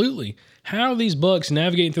 absolutely. How are these bucks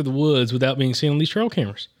navigating through the woods without being seen on these trail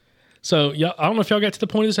cameras? So, yeah, I don't know if y'all got to the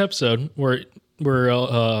point of this episode where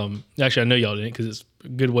actually I know y'all didn't because it's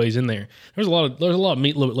good ways in there. There's a lot of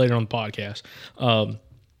meat a little bit later on the podcast.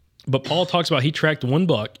 But Paul talks about he tracked one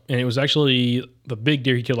buck, and it was actually the big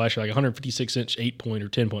deer he killed last year, like 156-inch 8-point or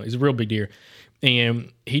 10-point. It's a real big deer.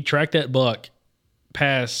 And he tracked that buck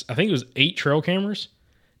past, I think it was 8 trail cameras,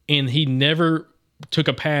 and he never took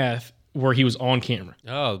a path where he was on camera.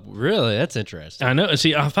 Oh, really? That's interesting. I know.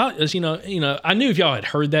 See, I thought, I knew if y'all had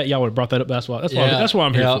heard that, y'all would have brought that up. That's why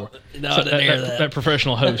I'm here for. No, I didn't hear that. That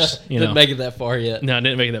professional host. Didn't make it that far yet. No, I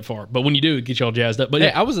didn't make it that far. But when you do, it gets y'all jazzed up. But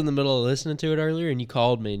hey, I was in the middle of listening to it earlier, and you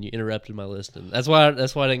called me and you interrupted my listening. That's why I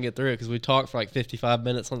didn't get through it, because we talked for like 55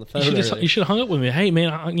 minutes on the phone. You should have hung up with me. Hey,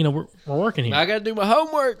 man, we're working here. I got to do my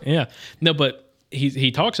homework. Yeah. No, but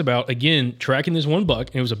he talks about, again, tracking this one buck.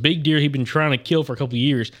 And it was a big deer he'd been trying to kill for a couple of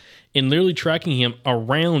years, and literally tracking him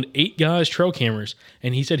around 8 guys' trail cameras.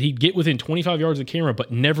 And he said he'd get within 25 yards of the camera,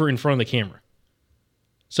 but never in front of the camera.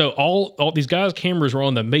 So all these guys' cameras were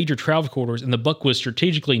on the major travel corridors, and the buck was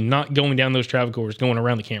strategically not going down those travel corridors, going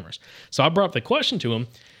around the cameras. So I brought up the question to him.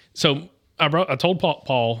 So I told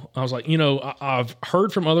Paul, I was like, I've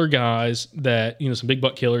heard from other guys that, some big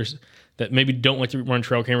buck killers that maybe don't like to run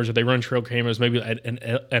trail cameras, or they run trail cameras maybe at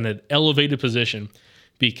an elevated position,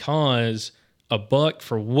 because a buck,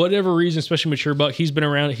 for whatever reason, especially mature buck, he's been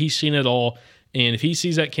around it, he's seen it all, and if he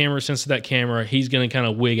sees that camera, senses that camera, he's going to kind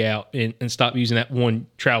of wig out and stop using that one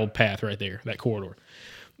traveled path right there, that corridor.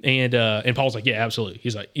 And Paul's like, yeah, absolutely.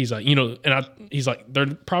 He's like, he's like,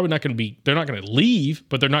 they're probably not going to they're not going to leave,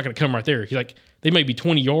 but they're not going to come right there. He's like, they may be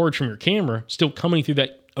 20 yards from your camera, still coming through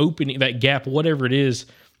that opening, that gap, whatever it is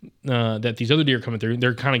that these other deer are coming through.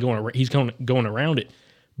 They're kind of he's going around it,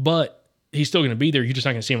 but he's still going to be there. You're just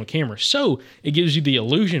not going to see him on camera. So it gives you the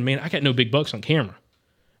illusion, man, I got no big bucks on camera.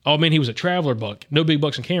 Oh, man, he was a traveler buck. No big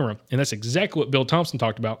bucks on camera. And that's exactly what Bill Thompson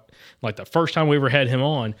talked about. Like the first time we ever had him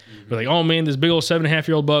on, we're like, oh, man, this big old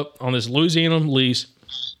 7.5-year-old buck on this Louisiana lease.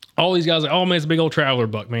 All these guys are like, oh, man, it's a big old traveler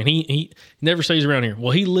buck, man. He never stays around here.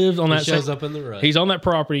 Well, he lived on that. Shows up in the rut. He's on that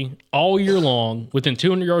property all year long, within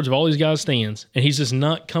 200 yards of all these guys' stands, and he's just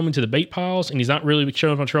not coming to the bait piles, and he's not really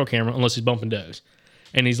showing up on trail camera unless he's bumping does.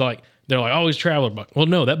 And they're like, oh, he's a traveler buck. Well,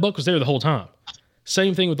 no, that buck was there the whole time.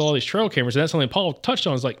 Same thing with all these trail cameras, and that's something Paul touched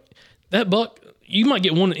on. Is like, that buck, you might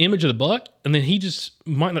get one image of the buck, and then he just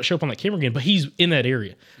might not show up on that camera again, but he's in that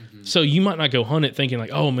area. Mm-hmm. So you might not go hunt it thinking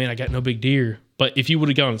like, oh, man, I got no big deer. But if you would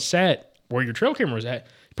have gone and sat where your trail camera was at,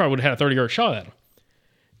 you probably would have had a 30-yard shot at him.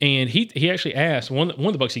 And he actually asked one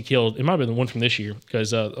of the bucks he killed. It might have been the one from this year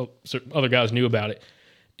because other guys knew about it.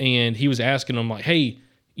 And he was asking him like, "Hey,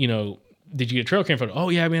 did you get a trail cam photo?" "Oh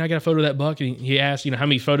yeah, I got a photo of that buck." And he asked, "How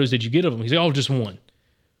many photos did you get of him?" He's like, "Oh, just one."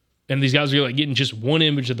 And these guys were like getting just one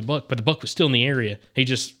image of the buck, but the buck was still in the area. He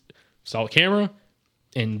just saw the camera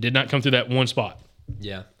and did not come through that one spot.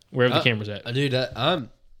 Yeah, wherever the camera's at. Dude,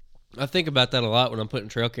 I think about that a lot when I'm putting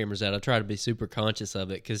trail cameras out. I try to be super conscious of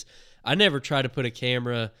it because I never try to put a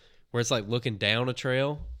camera where it's like looking down a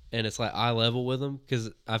trail and it's like eye level with them because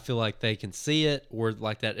I feel like they can see it, or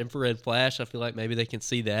like that infrared flash. I feel like maybe they can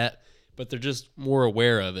see that, but they're just more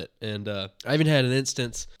aware of it. And I even had an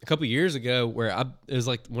instance a couple years ago where it was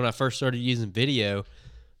like when I first started using video.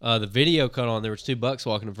 The video cut on. There was 2 bucks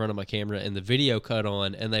walking in front of my camera, and the video cut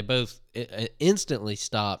on, and they both instantly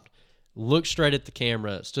stopped, looked straight at the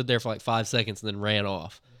camera, stood there for like 5 seconds, and then ran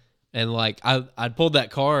off. And like I'd pulled that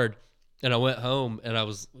card, and I went home, and I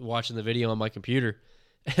was watching the video on my computer,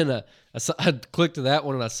 and I clicked to that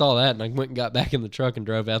one, and I saw that, and I went and got back in the truck and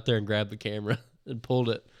drove out there and grabbed the camera and pulled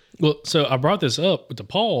it. Well, so I brought this up to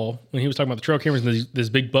Paul when he was talking about the trail cameras, and this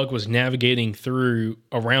big buck was navigating through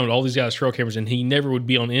around all these guys' trail cameras, and he never would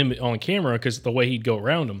be on camera because the way he'd go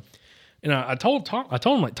around them. And I told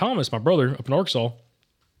him, like, Thomas, my brother up in Arkansas,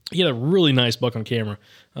 he had a really nice buck on camera.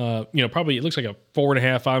 Probably it looks like a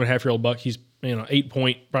 4.5, 5.5-year-old buck. He's 8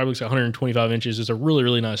 point, probably looks like 125 inches. It's a really,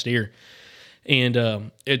 really nice deer.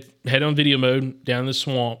 And it had on video mode down in the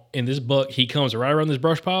swamp, and this buck, he comes right around this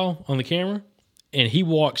brush pile on the camera. And he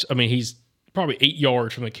walks, he's probably 8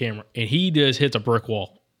 yards from the camera, and he just hits a brick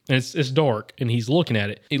wall. And it's dark, and he's looking at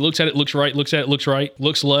it. He looks at it, looks right, looks at it, looks right,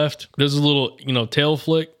 looks left, does a little, tail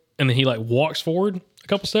flick, and then he like walks forward a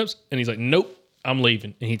couple steps, and he's like, "Nope, I'm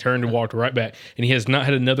leaving." And he turned and walked right back. And he has not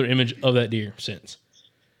had another image of that deer since.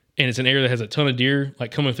 And it's an area that has a ton of deer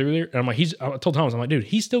like coming through there. And I'm like, I told Thomas, I'm like, "Dude,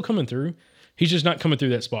 he's still coming through. He's just not coming through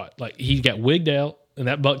that spot. Like, he got wigged out, and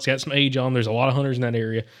that buck's got some age on. There's a lot of hunters in that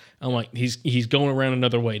area." I'm like, he's going around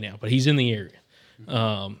another way now, but he's in the area.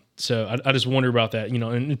 So I just wonder about that,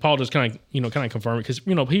 and Paul just kind of confirm it because,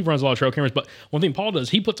 he runs a lot of trail cameras. But one thing Paul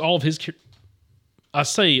does, he puts all of his trail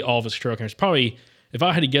cameras, probably, if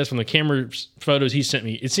I had to guess from the camera photos he sent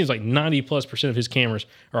me, it seems like 90+% of his cameras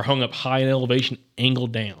are hung up high in elevation,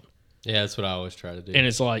 angled down. Yeah, that's what I always try to do. And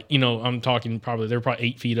it's like, I'm talking they're probably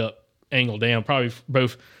 8 feet up, angled down, probably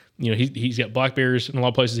both. He's got black bears in a lot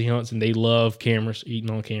of places he hunts, and they love cameras,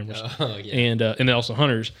 eating on cameras. Oh, yeah. And then also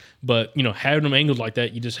hunters. But, having them angled like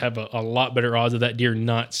that, you just have a lot better odds of that deer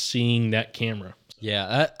not seeing that camera.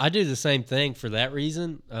 Yeah, I do the same thing for that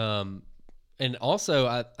reason. And also,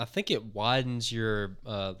 I think it widens your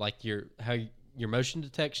your motion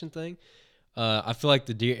detection thing. I feel like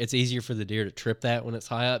the deer, it's easier for the deer to trip that when it's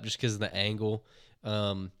high up just because of the angle.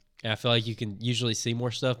 And I feel like you can usually see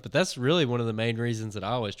more stuff, but that's really one of the main reasons that I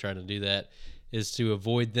always try to do that is to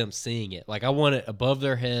avoid them seeing it. Like, I want it above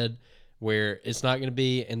their head where it's not going to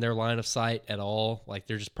be in their line of sight at all. Like,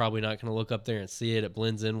 they're just probably not going to look up there and see it. It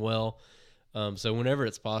blends in well. So whenever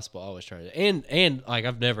it's possible, I always try to. And like,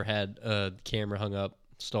 I've never had a camera hung up,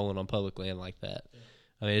 stolen on public land like that.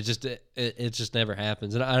 It just never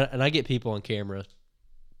happens. And I get people on camera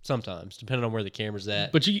sometimes, depending on where the camera's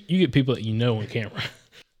at. But you get people that on camera.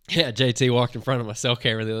 Yeah, JT walked in front of my cell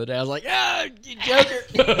camera the other day. I was like, you joker.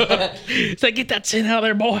 It's like, "Get that sin out of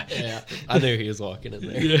there, boy." Yeah, I knew he was walking in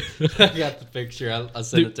there. I got the picture. I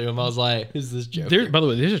sent it to him. I was like, "Who's this joker?" By the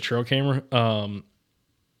way, there's a trail camera. I'm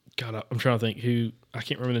trying to think who. I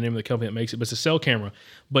can't remember the name of the company that makes it, but it's a cell camera.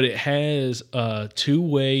 But it has a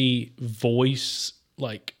 2-way voice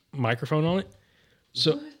like microphone on it.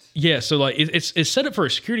 So yeah, so like it's set up for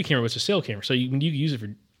a security camera, but it's a cell camera, so you can use it for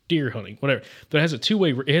deer hunting, whatever. But it has a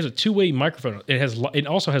two-way microphone. It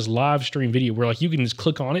also has live stream video where like you can just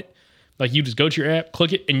click on it, like you just go to your app,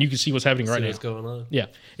 click it, and you can see what's happening right now. What's going on? Yeah,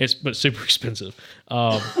 it's super expensive.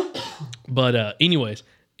 But anyways,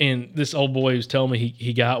 and this old boy was telling me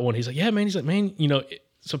he got one. He's like, "Yeah, man." He's like, "Man,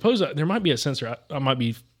 suppose there might be a sensor. I might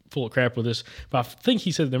be full of crap with this, but I think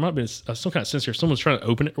he said there might be some kind of sensor if someone's trying to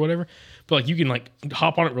open it or whatever. But like you can like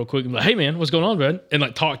hop on it real quick and be like, 'Hey man, what's going on, bud?' And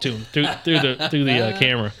like talk to him through the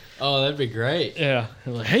camera." Oh, that'd be great. Yeah,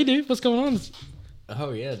 and like, "Hey dude, what's going on?"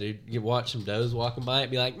 Oh yeah, dude. You watch some does walking by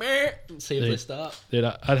and be like, "Meh," and see if they stop. Dude,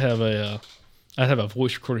 I'd have a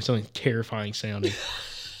voice recording something terrifying sounding.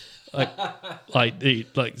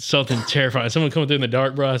 like something terrifying. Someone coming through in the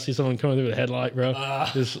dark, bro. I see someone coming through with a headlight, bro.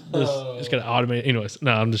 It's gonna automate. Anyways,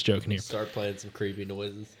 no, I'm just joking here. Start playing some creepy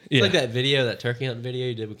noises. It's like that turkey hunting video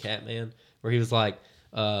you did with Catman, where he was like,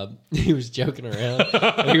 he was joking around.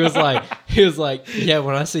 And he was like, yeah,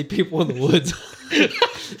 when I see people in the woods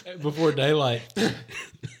before daylight.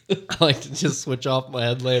 I like to just switch off my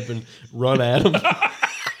headlamp and run at him.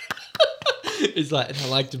 He's like, I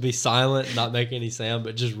like to be silent and not make any sound,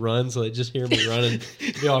 but just run so they just hear me running,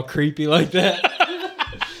 be all creepy like that.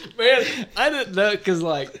 Man, I didn't know because,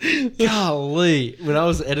 like, golly, when I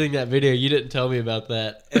was editing that video, you didn't tell me about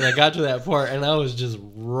that, and I got to that part and I was just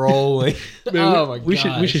rolling. Man, oh my god,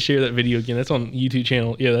 we should share that video again. That's on YouTube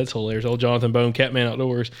channel. Yeah, that's hilarious. Old Jonathan Bone, Catman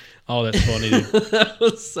Outdoors. Oh, that's funny, dude. That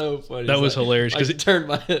was so funny. That was hilarious because because it turned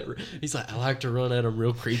my head. He's like, I like to run at him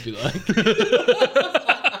real creepy like.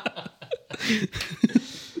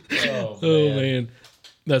 Oh man.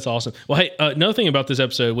 That's awesome. Well, hey, another thing about this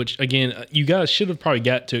episode, which again, you guys should have probably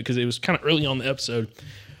got to it because it was kind of early on the episode,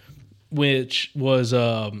 which was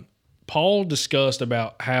Paul discussed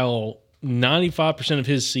about how 95% of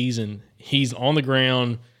his season he's on the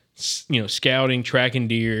ground, scouting, tracking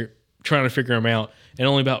deer, trying to figure them out, and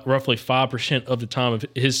only about roughly 5% of the time of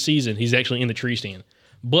his season he's actually in the tree stand.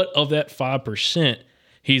 But of that 5%,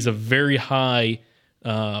 he's a very high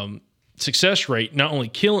success rate, not only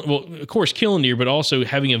killing deer, but also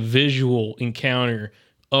having a visual encounter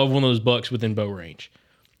of one of those bucks within bow range.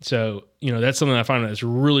 So, that's something I find that's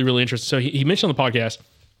really, really interesting. So he mentioned on the podcast,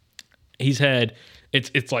 he's had,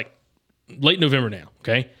 it's like late November now,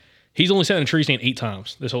 okay? He's only sat in a tree stand 8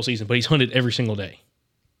 times this whole season, but he's hunted every single day.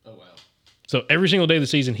 Oh, wow. So every single day of the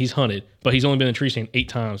season, he's hunted, but he's only been in a tree stand 8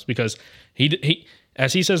 times because he,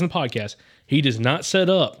 as he says in the podcast, he does not set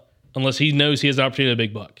up unless he knows he has the opportunity of a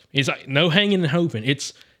big buck. He's like, no hanging and hoping.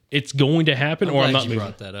 It's going to happen, or I'm not moving.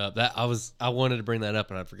 Brought that up. I wanted to bring that up,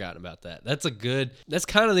 and I'd forgotten about that. That's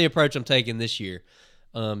kind of the approach I'm taking this year,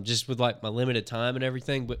 just with like my limited time and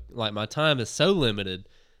everything. But like my time is so limited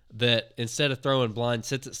that instead of throwing blind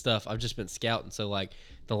sits at stuff, I've just been scouting. So like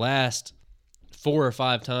the last 4 or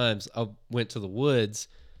 5 times I went to the woods,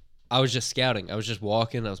 I was just scouting. I was just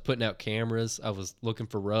walking. I was putting out cameras. I was looking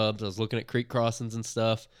for rubs. I was looking at creek crossings and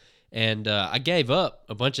stuff. And I gave up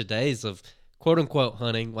a bunch of days of quote-unquote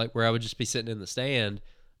hunting, like where I would just be sitting in the stand.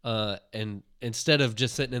 And instead of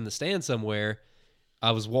just sitting in the stand somewhere,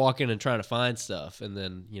 I was walking and trying to find stuff. And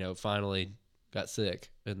then, finally got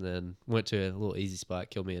sick and then went to a little easy spot,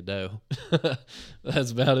 killed me a doe.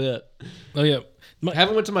 That's about it. Oh, yeah.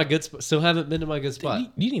 Haven't went to my good spot. Still haven't been to my good spot.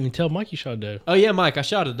 You didn't even tell Mike you shot a doe. Oh, yeah, Mike. I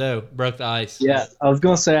shot a doe. Broke the ice. Yeah, I was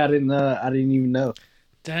going to say I didn't even know.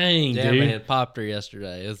 Dang, yeah, dude. Man, popped her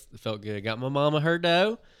yesterday. It felt good. Got my mama her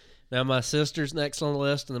doe. Now my sister's next on the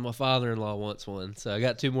list, and then my father-in-law wants one. So I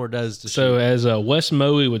got 2 more does to shoot. So as Wes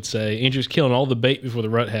Moe would say, Andrew's killing all the bait before the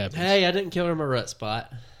rut happens. Hey, I didn't kill her in my rut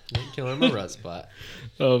spot.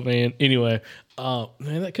 Oh, man. Anyway,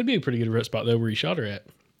 man, that could be a pretty good rut spot, though, where you shot her at.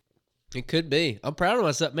 It could be. I'm proud of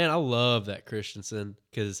myself. Man, I love that Christensen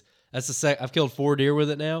because that's I've killed 4 deer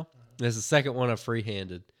with it now. And it's the second one I've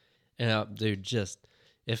free-handed. And, dude,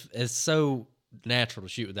 if it's so natural to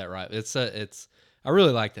shoot with that rifle. I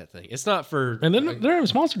really like that thing. It's not for... And then they're not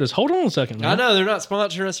sponsored us. Hold on a second, man. I know. They're not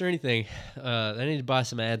sponsoring us or anything. They need to buy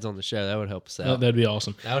some ads on the show. That would help us out. That'd be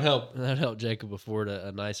awesome. That would help Jacob afford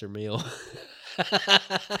a nicer meal.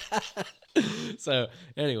 So,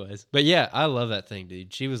 anyways. But, yeah, I love that thing,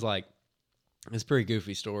 dude. She was like... It's a pretty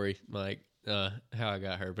goofy story, like how I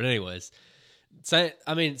got her. But anyways... Same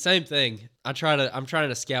thing. I'm trying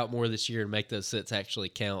to scout more this year and make those sits actually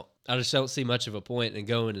count. I just don't see much of a point in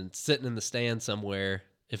going and sitting in the stand somewhere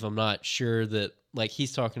if I'm not sure that, like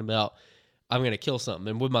he's talking about, I'm going to kill something.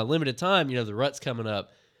 And with my limited time, the rut's coming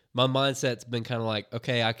up, my mindset's been kind of like,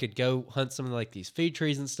 okay, I could go hunt some of like these feed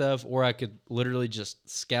trees and stuff, or I could literally just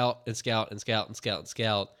scout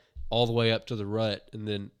all the way up to the rut, and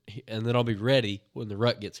then I'll be ready when the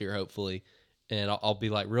rut gets here, hopefully. And I'll be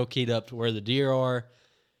like real keyed up to where the deer are.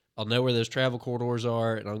 I'll know where those travel corridors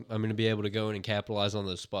are, and I'm going to be able to go in and capitalize on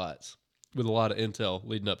those spots with a lot of intel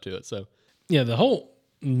leading up to it. So, yeah, the whole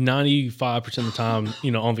 95% of the time,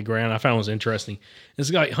 on the ground, I found was interesting. It's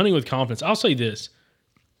like hunting with confidence. I'll say this: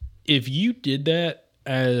 if you did that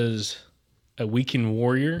as a weekend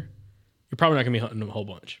warrior, you're probably not going to be hunting them a whole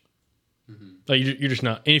bunch. Mm-hmm. Like you're just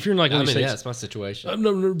not. And if you're in like one of these states, yeah, it's my situation.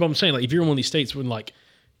 No, but I'm saying like if you're in one of these states when like.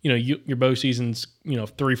 Your bow season's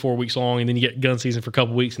 3-4 weeks long, and then you get gun season for a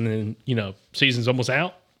couple weeks, and then season's almost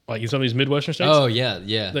out. Like in some of these Midwestern states. Oh yeah.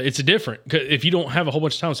 It's different if you don't have a whole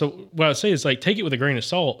bunch of time. So what I say is like take it with a grain of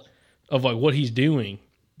salt of like what he's doing,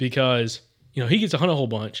 because he gets to hunt a whole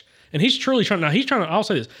bunch, and he's truly trying. Now he's trying to. I'll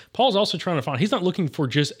say this: Paul's also trying to find. He's not looking for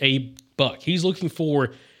just a buck. He's looking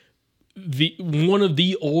for one of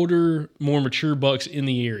the older, more mature bucks in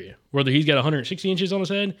the area. Whether he's got 160 inches on his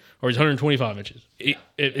head or he's 125 inches,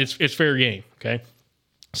 it's fair game. Okay,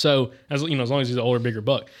 so as long as he's an older, bigger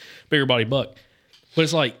body buck. But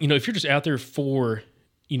it's like, if you're just out there for,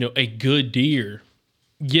 a good deer,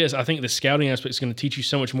 yes, I think the scouting aspect is going to teach you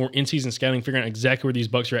so much more in-season scouting, figuring out exactly where these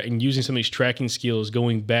bucks are at and using some of these tracking skills,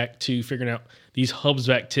 going back to figuring out these hubs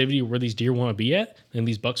of activity where these deer want to be at and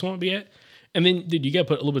these bucks want to be at. And then, dude, you got to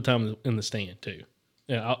put a little bit of time in the stand too.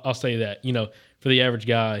 Yeah, I'll say that, for the average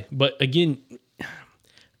guy. But again,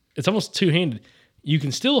 it's almost two-handed. You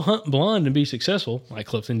can still hunt blind and be successful, like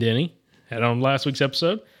Clifton Denny had on last week's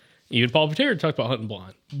episode. Even Paul Patera talked about hunting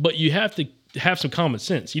blind. But you have to have some common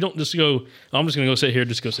sense. You don't just go, I'm just going to go sit here,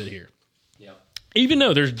 just go sit here. Yeah. Even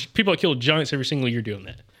though there's people that kill giants every single year doing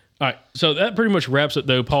that. All right, so that pretty much wraps up,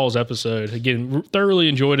 though, Paul's episode. Again, thoroughly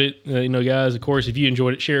enjoyed it. Guys, of course, if you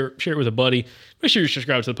enjoyed it, share it with a buddy. Make sure you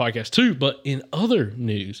subscribe to the podcast, too. But in other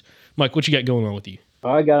news, Mike, what you got going on with you?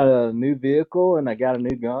 I got a new vehicle, and I got a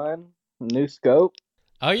new gun, a new scope.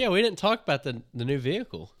 Oh, yeah, we didn't talk about the new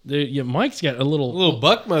vehicle. Mike's got a little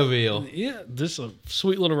Buckmobile. Yeah, this is a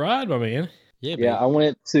sweet little ride, my man. Yeah, I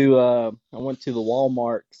went to the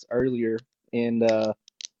Walmarts earlier and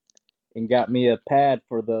got me a pad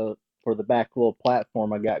for the back little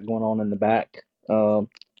platform I got going on in the back.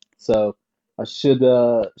 So I should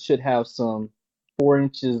have some 4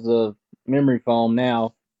 inches of memory foam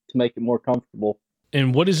now to make it more comfortable.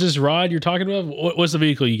 And what is this ride you're talking about? What's the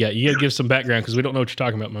vehicle you got? You got to give some background because we don't know what you're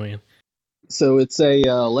talking about, my man. So it's a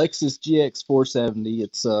Lexus GX 470.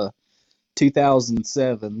 It's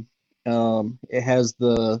 2007. It has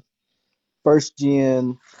the first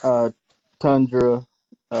gen Tundra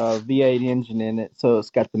V8 engine in it, so it's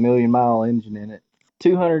got the 1,000,000-mile engine in it.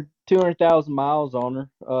 200,000 miles on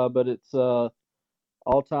her, but it's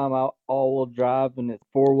all-time all-wheel drive, and it's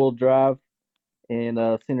 4-wheel drive and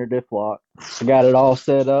center diff lock. I got it all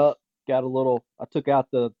set up. I took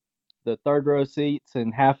out the third row seats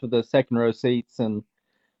and half of the second row seats, and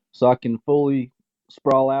so I can fully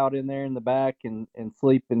sprawl out in there in the back and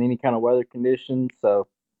sleep in any kind of weather conditions. So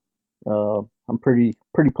I'm pretty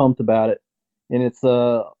pumped about it. And it's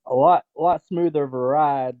a lot smoother of a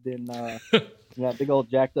ride than that big old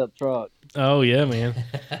jacked up truck. Oh yeah, man.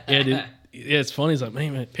 Yeah, dude. Yeah, it's funny. It's like,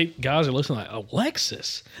 man, guys are listening like a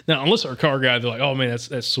Lexus. Now, unless they're a car guy, they're like, oh man,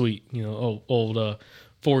 that's sweet. Old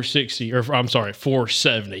 460 or I'm sorry,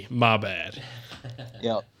 470. My bad.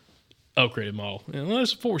 Yep. Upgraded model. Well,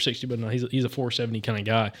 it's a 460, but no, he's a 470 kind of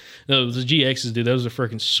guy. No, the GXs, dude, those are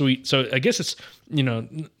freaking sweet. So I guess it's not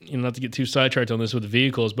to get too sidetracked on this with the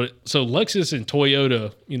vehicles, but so Lexus and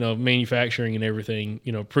Toyota, manufacturing and everything,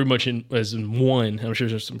 pretty much as in one. I'm sure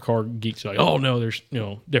there's some car geeks like, oh no, there's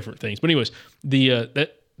different things. But anyways, the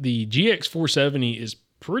GX 470 is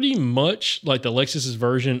pretty much like the Lexus's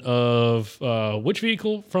version of which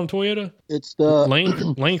vehicle from Toyota? It's the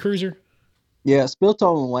Land Cruiser. Yeah, it's built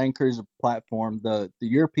on the Land Cruiser platform. The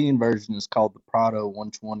European version is called the Prado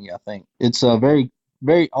 120, I think. It's very,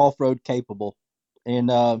 very off-road capable.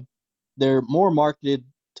 And they're more marketed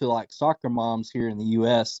to, like, soccer moms here in the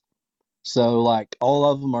U.S. So, like, all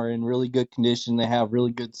of them are in really good condition. They have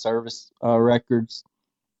really good service records.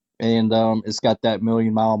 And it's got that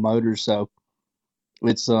 1,000,000-mile motor. So,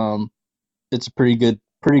 it's a pretty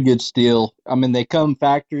good steal. I mean, they come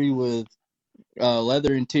factory with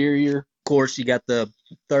leather interior. Of course, you got the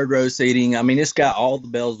third row seating. I mean, it's got all the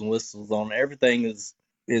bells and whistles on it. Everything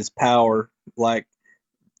is power. Like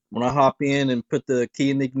when I hop in and put the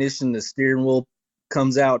key in the ignition, the steering wheel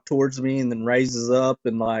comes out towards me and then raises up,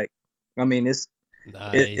 and it's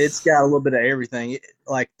nice. It's got a little bit of everything.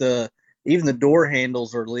 Even the door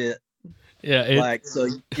handles are lit. Yeah, so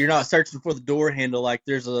you're not searching for the door handle. Like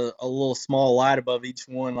there's a little small light above each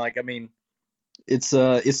one.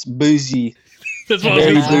 It's bougie. That's what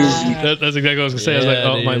I was gonna say. That's exactly what I was gonna say. I was like,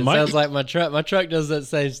 oh, dude, my sounds like my truck. My truck does that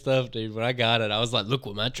same stuff, dude. When I got it, I was like, look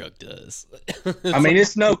what my truck does.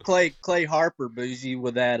 It's no Clay Harper bougie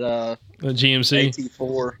with that GMC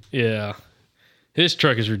AT4. Yeah, his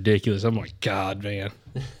truck is ridiculous. I'm like, God, man.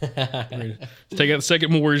 Take out the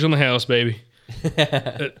second mortgage on the house, baby.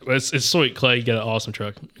 It's sweet, Clay. You got an awesome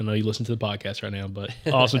truck. I know you listen to the podcast right now, but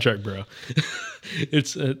awesome truck, bro.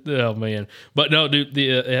 It's oh man, but no, dude,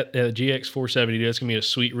 the GX 470, dude, that's gonna be a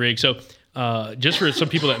sweet rig. So, just for some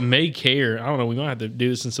people that may care, I don't know, we might have to do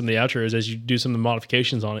this in some of the outros as you do some of the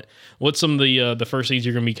modifications on it. What's some of the first things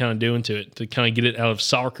you're gonna be kind of doing to it to kind of get it out of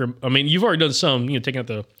soccer? I mean, you've already done some, taking out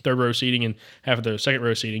the third row seating and half of the second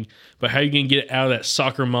row seating, but how are you gonna get it out of that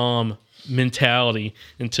soccer mom mentality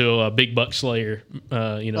into a big buck slayer,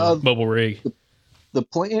 mobile rig? The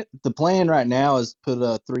plan right now is put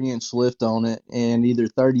a 3-inch lift on it and either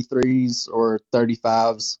 33s or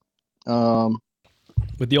 35s.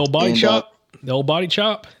 With the old body chop? The old body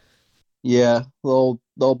chop? Yeah, the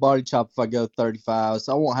the old body chop if I go 35s.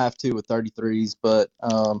 I won't have to with 33s, but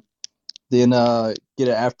then get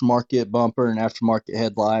an aftermarket bumper and aftermarket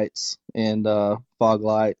headlights and fog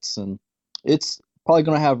lights, and it's probably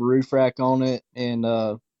going to have a roof rack on it and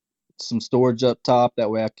some storage up top. That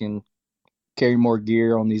way I can carry more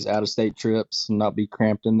gear on these out-of-state trips and not be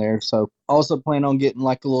cramped in there. So I also plan on getting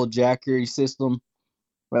like a little Jackery system.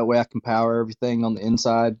 That way I can power everything on the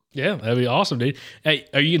inside. Yeah, that'd be awesome, dude. Hey,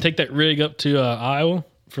 are you gonna take that rig up to Iowa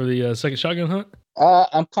for the second shotgun hunt?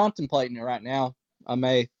 I'm contemplating it right now. I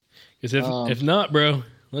may. Because if not, bro,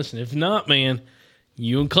 listen. If not, man,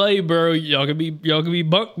 you and Clay, bro, y'all could be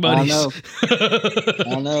bunk buddies.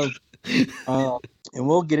 I know. And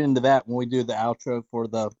we'll get into that when we do the outro for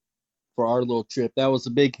our little trip. That was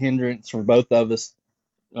a big hindrance for both of us.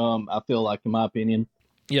 I feel like, in my opinion.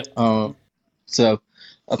 Yep. So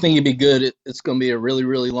I think it'd be good. It's going to be a really,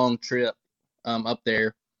 really long trip up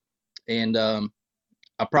there. And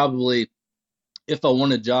I probably, if I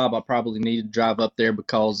want a job, I probably need to drive up there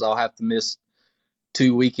because I'll have to miss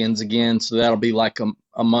 2 weekends again. So that'll be like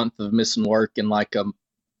a month of missing work in like a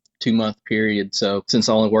 2-month period. So since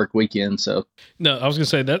I only work weekends, so. No, I was going to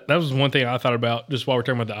say that was one thing I thought about just while we're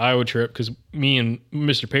talking about the Iowa trip, because me and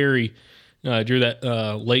Mr. Perry drew that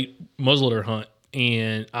late muzzleloader hunt.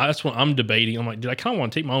 And that's what I'm debating. I'm like, dude, I kind of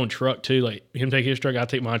want to take my own truck too. Like him take his truck, I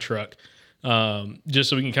take my truck, just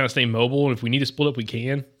so we can kind of stay mobile. And if we need to split up, we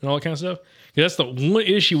can, and all that kind of stuff. Because that's the one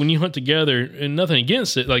issue when you hunt together, and nothing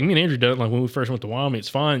against it. Like me and Andrew done it. Like when we first went to Wyoming, it's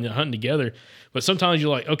fine hunting together. But sometimes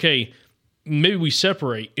you're like, okay, maybe we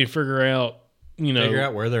separate and figure out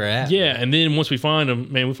where they're at. Yeah, and then once we find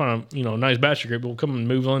them, man, we find a nice batch of group. We'll come and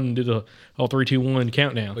move on and do the all 3, 2, 1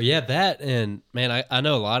 countdown. Well, yeah, that, and man, I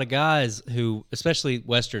know a lot of guys who, especially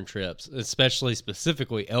Western trips,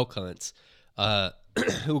 specifically elk hunts,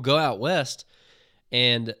 who will go out west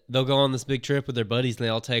and they'll go on this big trip with their buddies and they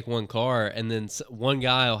all take one car, and then one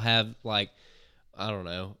guy will have like, I don't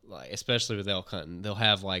know, like especially with elk hunting, they'll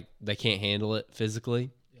have like they can't handle it physically.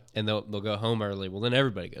 And they'll go home early. Well, then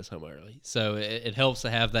everybody goes home early. So it helps to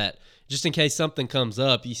have that, just in case something comes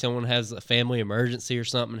up, someone has a family emergency or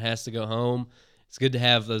something and has to go home. It's good to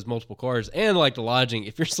have those multiple cars. And like the lodging,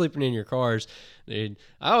 if you're sleeping in your cars, dude,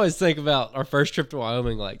 I always think about our first trip to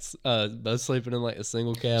Wyoming, like both sleeping in like a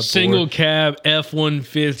single cab. Cab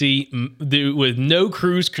F-150, dude, with no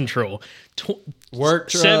cruise control. Work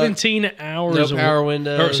truck, 17 hours. No power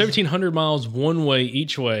windows. Or 1,700 miles one way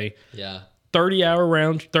each way. Yeah.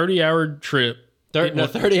 30-hour trip.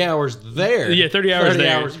 30 hours there. Yeah, 30 hours 30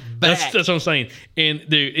 there. hours back. That's what I'm saying. And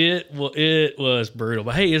dude, it was brutal.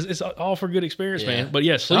 But hey, it's all for good experience, man. But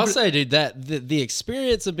yeah, I'll say, dude, that the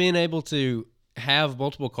experience of being able to have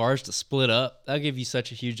multiple cars to split up, that'll give you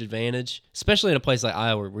such a huge advantage, especially in a place like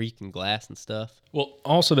Iowa where you can glass and stuff. Well,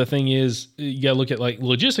 also the thing is, you got to look at like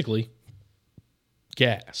logistically,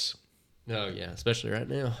 gas. Oh yeah, especially right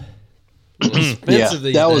now. Expensive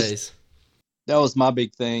these days. That was my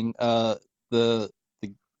big thing. The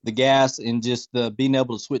gas and just being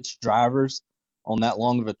able to switch drivers on that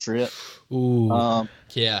long of a trip. Ooh.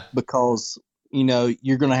 Yeah. Because,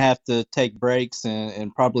 you're going to have to take breaks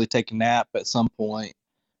and probably take a nap at some point.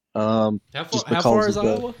 How far is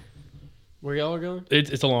Iowa? Where y'all are going?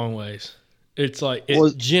 It's a long ways. It's like...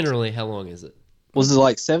 generally, how long is it? Was it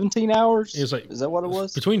like 17 hours? It was like, is that what it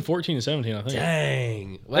was? Between 14 and 17, I think.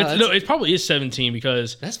 Dang. Well, it probably is 17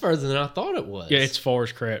 because... That's further than I thought it was. Yeah, it's far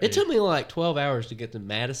as crap. It took me like 12 hours to get to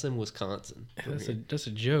Madison, Wisconsin. That's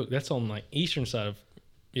a joke. That's on like eastern side of...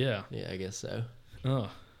 Yeah. Yeah, I guess so. Oh.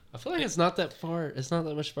 I feel like it's not that far. It's not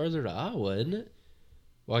that much further to Iowa, isn't it?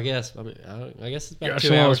 Well, I guess. I guess it's about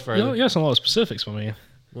 2 hours further. You got some lot of specifics, my man.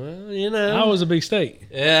 Well, Iowa's a big state.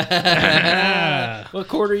 Yeah. What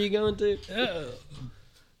quarter are you going to?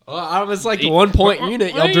 Well, I was like the 1 point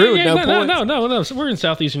unit. Y'all drew with no points. No. So we're in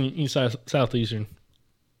southeastern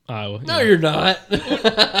Iowa. No, you're not.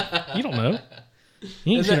 You don't know.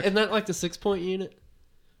 Isn't that like the 6 point unit?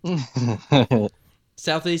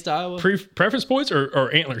 Southeast Iowa? Preference points or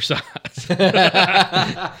antler size?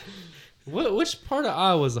 Which part of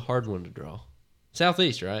Iowa is a hard one to draw?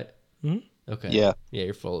 Southeast, right? Mm-hmm. Okay. Yeah,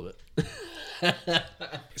 you're full of it.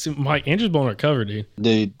 So, Mike, Andrew's blowing our cover, dude.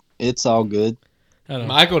 Dude, it's all good.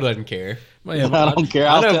 Michael doesn't care. I don't care.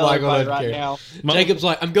 I know Michael doesn't care. Now. Jacob's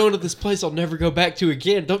like, I'm going to this place I'll never go back to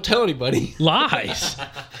again. Don't tell anybody. Lies.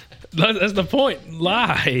 That's the point.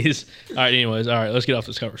 Lies. All right, anyways. All right, let's get off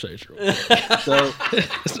this conversation. So,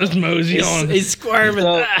 let's mosey on. He's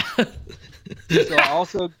squirming.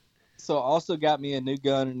 So I also got me a new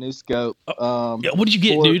gun and new scope. What did you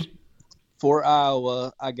get, dude? For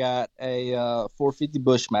Iowa, I got a 450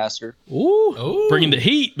 Bushmaster. Ooh. Bringing the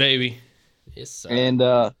heat, baby. Yes, sir. And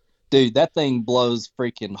dude, that thing blows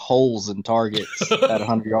freaking holes in targets at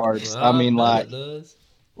 100 yards. I mean, bet it does.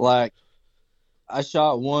 like I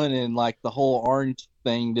shot one and like the whole orange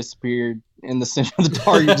thing disappeared in the center of the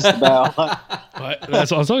target just about.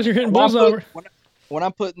 That's as long as you're hitting When I bullseye. when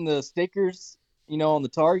I'm putting the stickers, on the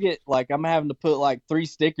target, like I'm having to put like 3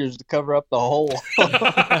 stickers to cover up the hole.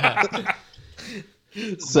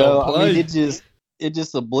 So I mean, it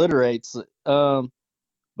just obliterates it. But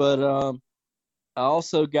I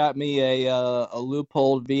also got me a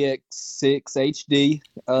Leupold VX6 HD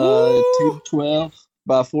 212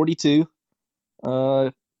 by 42.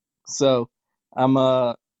 So I'm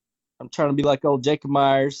trying to be like old Jacob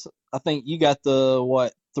Myers. I think you got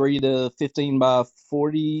the 3 to 15 by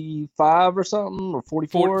 45 or something, or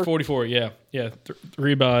 44. 44, yeah.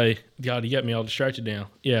 3 by, God, you got me all distracted now.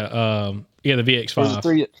 Yeah, the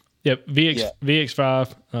VX5. Yep,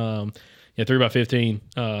 VX5. 3 by 15.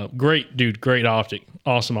 Great, dude. Great optic.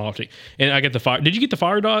 Awesome optic. And I got the fire. Did you get the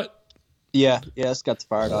fire dot? Yeah, it's got the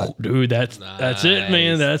fire dot. Dude, that's it,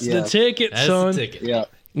 man. That's the ticket, son. The ticket. Yeah.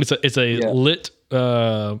 It's a lit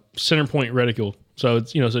center point reticle. So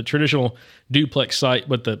it's it's a traditional duplex sight,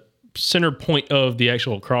 but the center point of the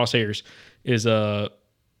actual crosshairs is I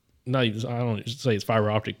don't say it's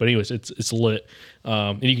fiber optic, but anyways, it's lit.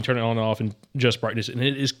 And you can turn it on and off and just brightness, and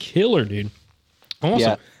it is killer, dude.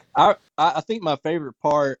 Awesome. Yeah. I think my favorite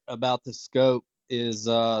part about the scope is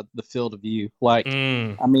the field of view. Like,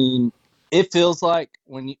 I mean, it feels like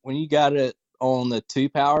when you got it on the 2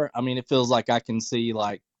 power, I mean, it feels like I can see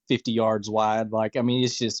like 50 yards wide. Like, I mean,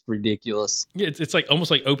 it's just ridiculous. Yeah, it's like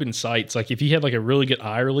almost like open sights. Like if you had like a really good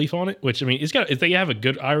eye relief on it, which I mean, they have a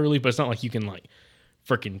good eye relief, but it's not like you can like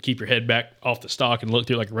freaking keep your head back off the stock and look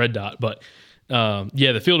through like a red dot. But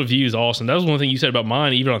the field of view is awesome. That was one thing you said about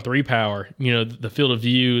mine, even on 3 power. The field of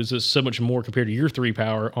view is so much more compared to your 3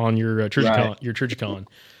 power on your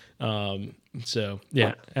Trijicon. So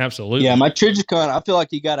yeah, absolutely. Yeah, my Trijicon, I feel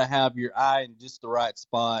like you got to have your eye in just the right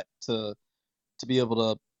spot to be able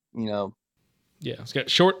to, Yeah, it's got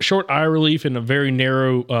short eye relief and a very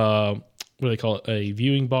narrow, what do they call it, a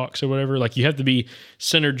viewing box or whatever. Like you have to be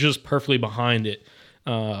centered just perfectly behind it.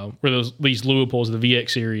 Where these Leupolds, the VX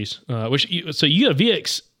series, so you got a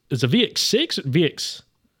VX, it's a VX6 or VX?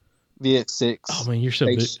 VX6. Oh man, you're so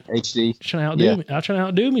big. HD. Trying to outdo me. I'm trying to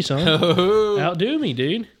outdo me, son. Outdo me,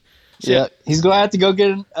 dude. So, yeah, he's gonna have to go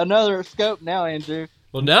get another scope now, Andrew.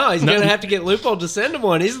 Well, no, he's going to have to get Leupold to send him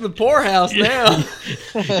one. He's in the poorhouse now.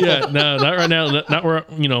 Yeah, no, not right now. Not where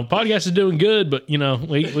podcast is doing good, but we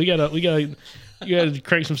gotta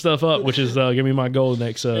crank some stuff up, which is gonna be my goal the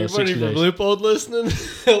next 60 Anybody days. from Leupold listening?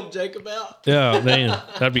 Help Jacob out. Yeah, man,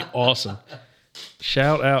 that'd be awesome.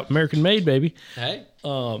 Shout out, American made, baby. Hey.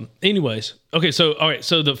 Anyways, okay, so all right,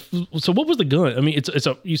 so what was the gun? I mean,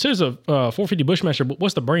 you said it's a 450 Bushmaster, but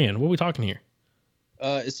what's the brand? What are we talking here?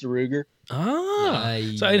 It's the Ruger.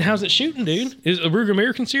 Nice. So and how's it shooting, dude? Is it a Ruger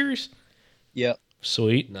American series? Yep.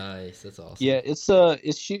 Sweet. Nice. That's awesome. Yeah, it's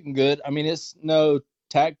shooting good. I mean, it's no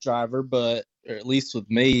tack driver, but or at least with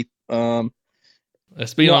me,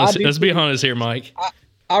 Let's be honest. Let's be honest here, Mike.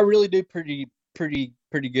 I really do pretty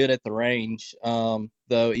good at the range.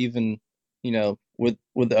 Though even with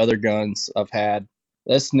the other guns I've had,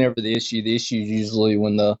 that's never the issue. The issue is usually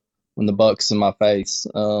when the buck's in my face.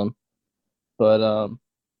 But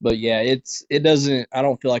yeah, it doesn't. I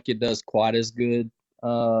don't feel like it does quite as good.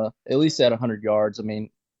 At least at 100 yards. I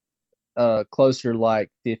mean, closer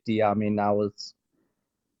like 50. I mean, I was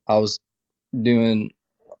doing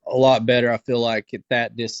a lot better. I feel like at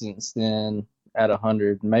that distance than at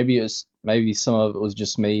 100. Maybe some of it was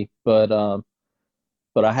just me, but I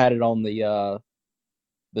had it on the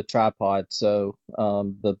tripod, so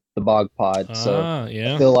the bog pod. So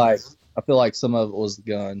yeah. I feel like some of it was the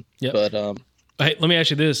gun. Yep. But hey, let me ask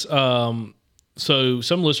you this. So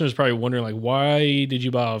some listeners are probably wondering, like, why did you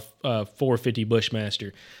buy a 450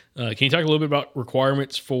 Bushmaster? Can you talk a little bit about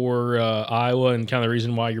requirements for Iowa and kind of the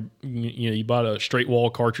reason why you bought a straight wall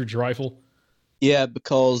cartridge rifle? Yeah,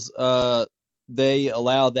 because they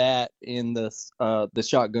allow that in the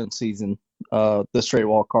shotgun season, the straight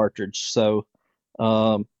wall cartridge. So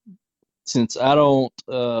since I don't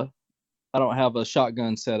have a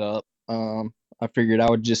shotgun set up, I figured I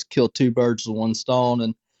would just kill 2 birds with 1 stone.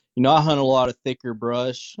 And I hunt a lot of thicker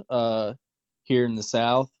brush here in the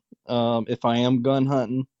South. If I am gun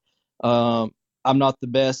hunting, I'm not the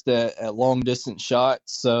best at long distance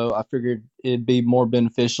shots, so I figured it'd be more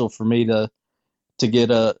beneficial for me to get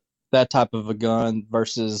that type of a gun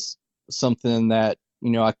versus something that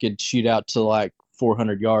I could shoot out to like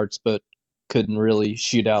 400 yards, but couldn't really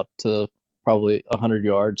shoot out to probably 100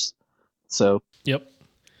 yards. So yep.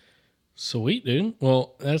 Sweet, dude.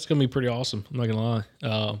 Well, that's gonna be pretty awesome. I'm not gonna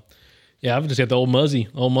lie. Yeah, I've just got the old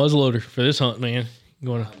muzzleloader for this hunt, man.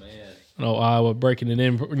 Going to Iowa, breaking it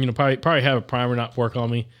in. Probably have a primer not work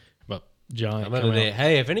on me. But giant.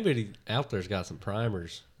 Hey, if anybody out there's got some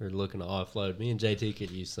primers or looking to offload, me and JT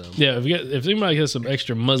could use some. Yeah, if anybody has some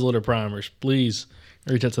extra muzzleloader primers, please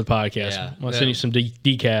reach out to the podcast. Yeah, I'll send you some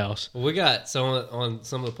decals. Well, we got on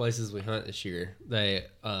some of the places we hunt this year. They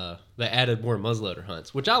added more muzzleloader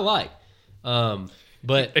hunts, which I like.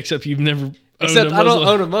 But except you've never. Except I don't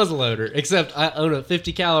own a muzzleloader. Except I own a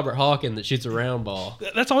 50 caliber Hawken that shoots a round ball.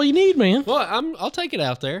 That's all you need, man. Well, I'll take it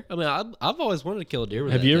out there. I mean, I've always wanted to kill a deer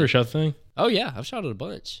with. Have you ever shot the thing? Oh yeah, I've shot it a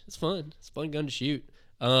bunch. It's fun. It's a fun gun to shoot.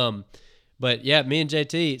 But yeah, me and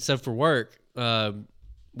JT. So for work,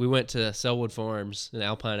 we went to Selwood Farms in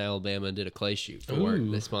Alpine, Alabama, and did a clay shoot for work.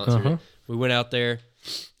 They sponsored it. We went out there.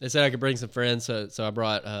 They said I could bring some friends, so I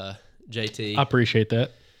brought JT. I appreciate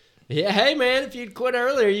that. Yeah, hey man, if you'd quit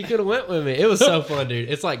earlier, you could have went with me. It was so fun, dude.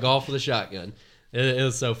 It's like golf with a shotgun. It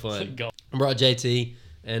was so fun. I brought JT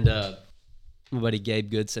and my buddy Gabe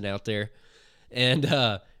Goodson out there. And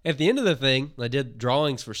at the end of the thing, I did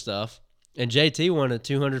drawings for stuff. And JT won a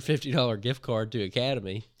 $250 gift card to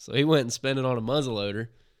Academy. So he went and spent it on a muzzleloader.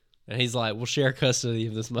 And he's like, we'll share custody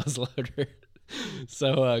of this muzzleloader.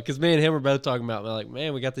 So, because me and him were both talking about, like,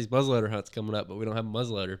 man, we got these muzzleloader hunts coming up, but we don't have a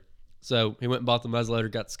muzzleloader. So he went and bought the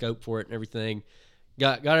muzzleloader, got the scope for it and everything.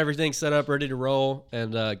 Got everything set up, ready to roll,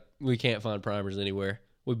 and we can't find primers anywhere.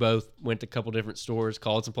 We both went to a couple different stores,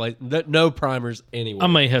 called some places. No primers anywhere. I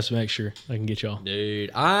may have some extra I can get y'all. Dude,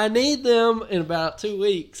 I need them in about 2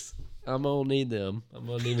 weeks. I'm going to need them. I'm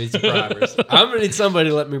going to need me some primers. I'm going to need somebody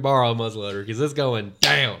to let me borrow a muzzleloader because it's going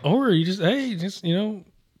down. Or you just,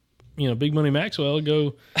 Big Money Maxwell,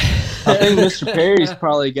 go. I think Mr. Perry's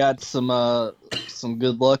probably got some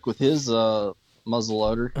good luck with his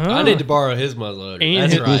muzzleloader. I need to borrow his muzzleloader.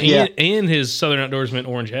 And That's right. And his Southern Outdoorsman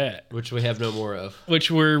orange hat, which we have no more of. Which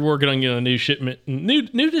we're working on getting a new shipment,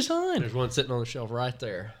 new design. There's one sitting on the shelf right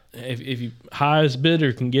there. If you highest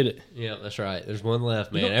bidder can get it. Yeah, that's right. There's one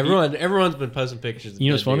left, man. Everyone's been posting pictures. You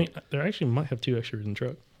know what's funny? There actually might have two extras in the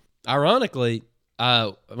truck. Ironically,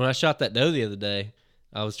 when I shot that doe the other day,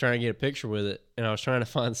 I was trying to get a picture with it, and I was trying to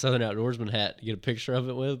find Southern Outdoorsman hat to get a picture of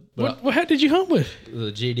it with. What hat did you hunt with?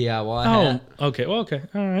 The GDIY hat. Oh, okay. Well, okay.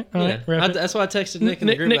 All right. That's why I texted Nick in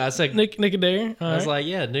the group. I said, Nick Adair. I was like,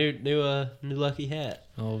 yeah, new lucky hat.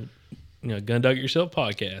 Oh, Gun Dug It Yourself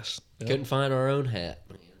podcast. Couldn't find our own hat.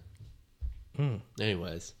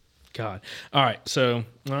 Anyways. God. All right. So,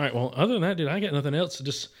 well, other than that, dude, I got nothing else.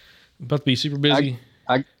 Just about to be super busy.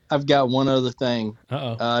 I've got one other thing.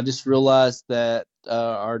 I just realized that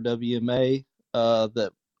our WMA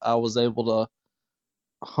that I was able to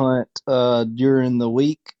hunt during the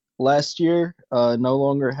week last year no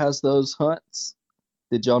longer has those hunts.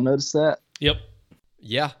 Did y'all notice that? Yep.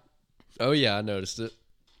 Yeah. Oh yeah, I noticed it.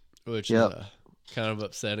 Which is kind of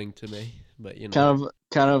upsetting to me, but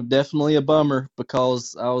kind of definitely a bummer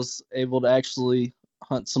because I was able to actually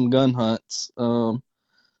hunt some gun hunts.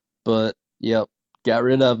 But yep, got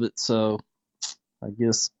rid of it, so I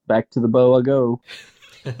guess back to the bow I go.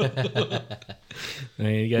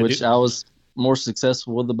 Which I was more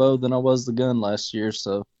successful with the bow than I was the gun last year,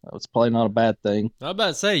 so that was probably not a bad thing. I was about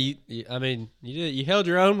to say you held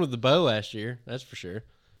your own with the bow last year, that's for sure.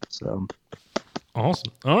 So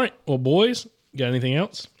awesome. All right, well, boys, got anything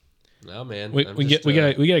else? No, man. We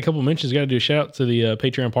got a couple of mentions. Got to do a shout out to the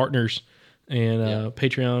Patreon partners and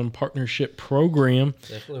Patreon partnership program.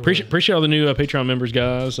 Appreciate all the new Patreon members,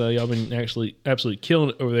 guys. Y'all been actually absolutely killing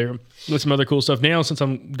it over there with some other cool stuff. Now, since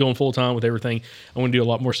I'm going full time with everything, I want to do a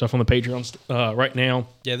lot more stuff on the Patreon right now.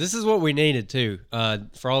 Yeah, this is what we needed too.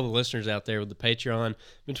 For all the listeners out there with the Patreon,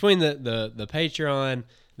 between the Patreon,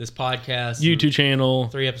 this podcast, YouTube channel,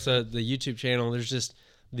 3 episodes, the YouTube channel. There's just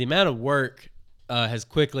the amount of work has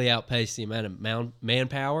quickly outpaced the amount of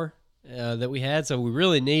manpower that we had, so we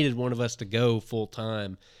really needed one of us to go full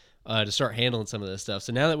time to start handling some of this stuff.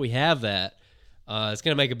 So now that we have that, it's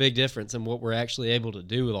going to make a big difference in what we're actually able to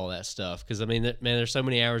do with all that stuff. Because I mean, man, there's so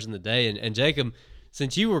many hours in the day. And Jacob,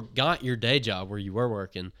 since you got your day job where you were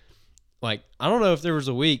working, like I don't know if there was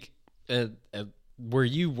a week where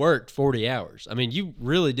you worked 40 hours. I mean, you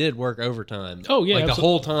really did work overtime. Oh yeah, like the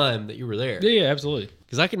whole time that you were there. Yeah, absolutely.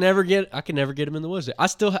 Because I could never get him in the woods.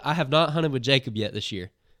 I have not hunted with Jacob yet this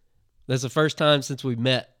year. That's the first time since we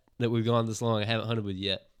met that we've gone this long. I haven't hunted with you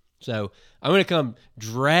yet. So I'm going to come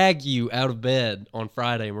drag you out of bed on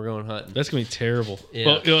Friday and we're going hunting. That's going to be terrible.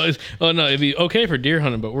 Yeah. Well, no, it'd be okay for deer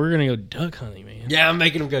hunting, but we're going to go duck hunting, man. Yeah, I'm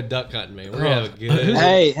making them go duck hunting, man. We're going to have a good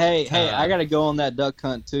Hey, I got to go on that duck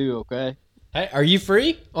hunt too, okay? Hey, are you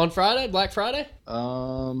free on Friday, Black Friday?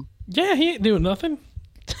 Yeah, he ain't doing nothing.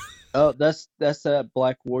 Oh, that's that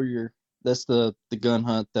Black Warrior. That's the gun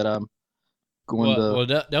hunt that I'm going to.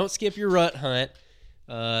 Well, don't skip your rut hunt.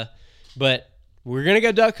 But we're gonna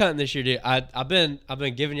go duck hunting this year, dude. I've been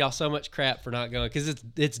giving y'all so much crap for not going because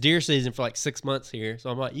it's deer season for like 6 months here. So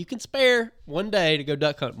I'm like, you can spare one day to go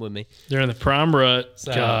duck hunting with me. They're in the prime rut.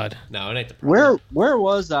 So, God. no, it ain't the prime. Where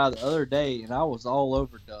was I the other day? And I was all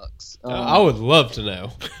over ducks. I would love to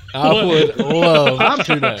know. I would love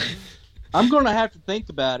to know. I'm gonna have to think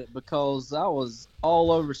about it because I was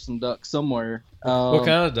all over some ducks somewhere. What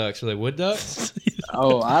kind of ducks? Are they wood ducks?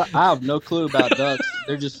 I have no clue about ducks.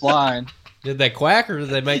 They're just flying. Did they quack or did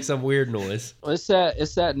they make some weird noise? It's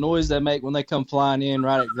that noise they make when they come flying in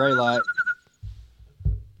right at gray light.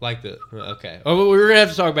 Like okay. Oh, we're gonna have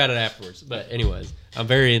to talk about it afterwards. But anyways, I'm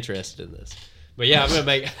very interested in this. But yeah, I'm gonna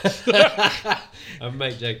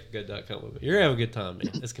make Jacob go duck hunt with me. You're gonna have a good time,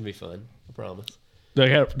 man. This can be fun. I promise. Do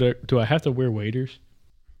I have to wear waders?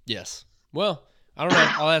 Yes. Well, I don't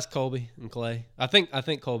know. I'll ask Colby and Clay. I think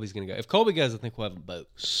Colby's gonna go. If Colby goes, I think we'll have a boat.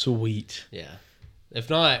 Sweet. Yeah. If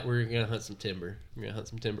not, we're gonna hunt some timber. We're gonna hunt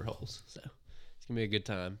some timber holes. So it's gonna be a good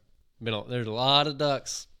time. There's a lot of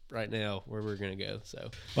ducks right now where we're gonna go. So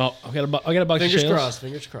Well, I got a box of fingers shells. crossed.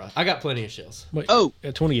 Fingers crossed. I got plenty of shells. Wait, Oh,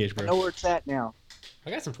 at 20 gauge, I know bro. where it's at now.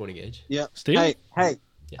 I got some 20 gauge. Yep. Still? Hey,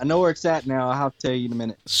 Yeah. I know where it's at now. I'll have to tell you in a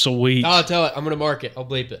minute. Sweet. I'll tell it. I'm gonna mark it. I'll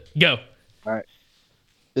bleep it. Go.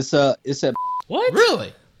 It's at What?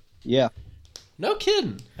 Really? yeah. No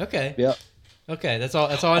kidding. Okay. Yep. Okay. That's all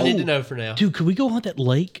I need to know for now. Dude, could we go hunt that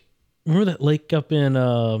lake? Remember that lake up in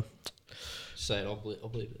Say it. I'll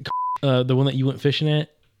bleep it. the one that you went fishing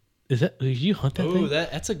at? Did you hunt that Oh, thing?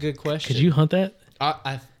 that's a good question. Could you hunt that?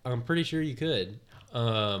 I'm pretty sure you could.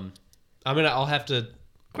 I'll have to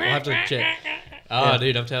check. Oh,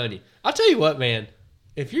 dude, I'm telling you. I'll tell you what, man.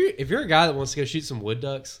 If you're a guy that wants to go shoot some wood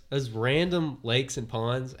ducks, those random lakes and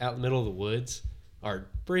ponds out in the middle of the woods are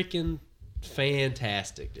freaking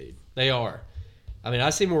fantastic, dude. They are. I mean,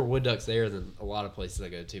 I see more wood ducks there than a lot of places I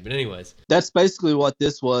go to. But anyways, That's basically what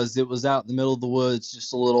this was. It was out in the middle of the woods,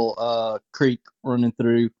 just a little creek running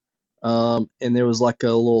through, and there was like a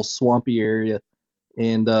little swampy area,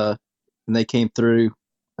 and they came through.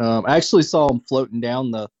 I actually saw them floating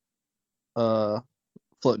down the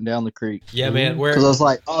creek. yeah, man. Where Because I was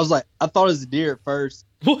like, I thought it was a deer at first,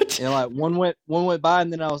 What? and like one went by,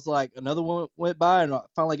 and then I was like, another one went by, and I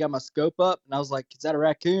finally got my scope up, and I was like, is that a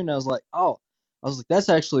raccoon? And I was like, that's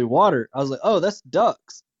actually water. I was like, oh, that's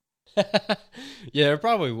ducks. yeah, they're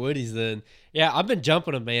probably woodies then. Yeah, I've been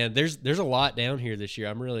jumping them, man. There's a lot down here this year.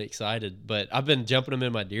 I'm really excited, but I've been jumping them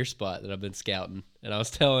in my deer spot that I've been scouting. And I was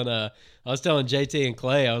telling JT and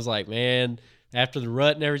Clay, I was like, man, after the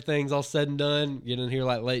rut and everything's all said and done, get in here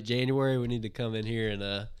like late January, we need to come in here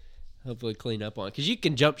and hopefully clean up on it, because you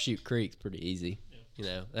can jump shoot creeks pretty easy. You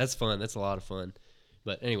know, that's fun. That's a lot of fun.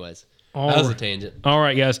 But anyways, that was a tangent. All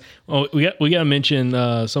right, guys. Well, we got to mention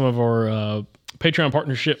some of our Patreon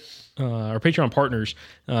partnership, our Patreon partners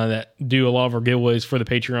that do a lot of our giveaways for the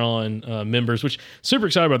Patreon members, which super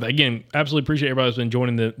excited about that. Again, absolutely appreciate everybody who's been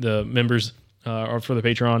joining the members or for the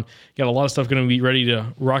Patreon. Got a lot of stuff going to be ready to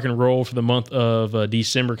rock and roll for the month of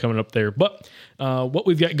December coming up there. But what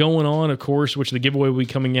we've got going on, of course, which the giveaway will be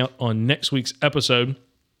coming out on next week's episode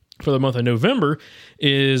for the month of November,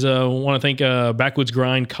 is I want to thank Backwoods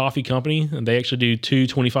Grind Coffee Company. And they actually do two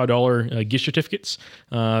 $25 gift certificates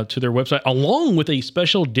to their website, along with a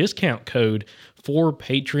special discount code for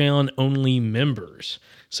Patreon only members.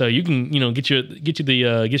 So you can, get you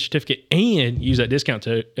the gift certificate and use that discount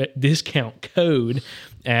code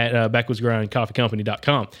at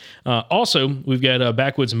backwoodsgrindcoffeecompany.com. Also, we've got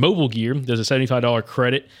Backwoods Mobile Gear. There's a $75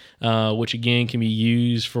 credit, which again can be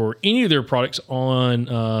used for any of their products on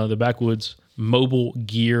the Backwoods Mobile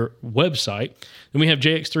Gear website. Then we have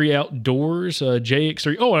JX3 Outdoors.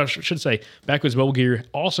 JX3. Oh, I should say Backwoods Mobile Gear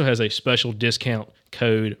also has a special discount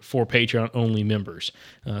code for Patreon only members.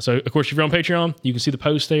 So of course, if you're on Patreon, you can see the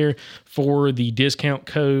post there for the discount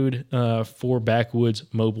code for Backwoods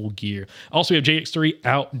Mobile Gear. Also, we have JX3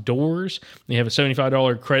 Outdoors. They have a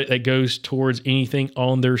 $75 credit that goes towards anything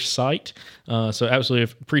on their site. So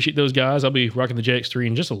absolutely appreciate those guys. I'll be rocking the JX3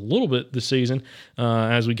 in just a little bit this season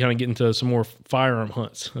as we kind of get into some more firearm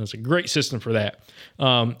hunts. It's a great system for that.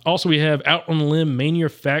 Also, we have Out on a Limb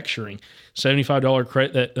Manufacturing. $75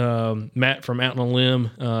 credit that Matt from Out on a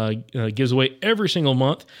Limb gives away every single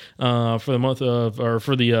month for the month of, or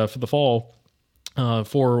for the fall.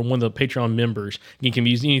 For one of the Patreon members. You can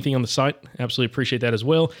use anything on the site. Absolutely appreciate that as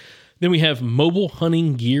well. Then we have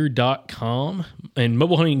mobilehuntinggear.com, and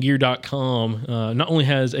mobilehuntinggear.com not only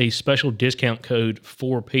has a special discount code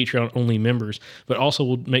for Patreon-only members, but also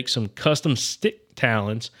will make some custom stick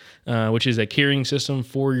talons, which is a carrying system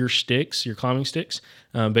for your sticks, your climbing sticks,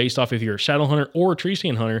 based off if you're a saddle hunter or a tree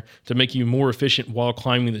stand hunter to make you more efficient while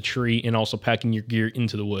climbing the tree and also packing your gear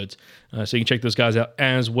into the woods. So you can check those guys out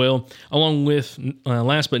as well, along with,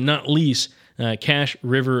 last but not least, Cache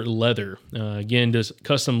River Leather. Again, does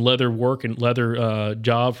custom leather work and leather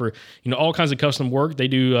job for all kinds of custom work. They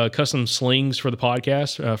do custom slings for the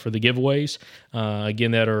podcast for the giveaways.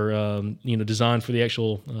 Again, that are designed for the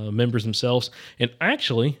actual members themselves. And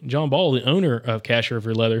actually, John Ball, the owner of Cache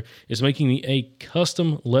River Leather, is making me a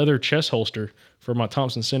custom leather chest holster for my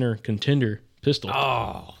Thompson Center Contender pistol.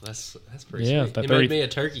 Oh, that's pretty Yeah, sweet. that He 30 made me a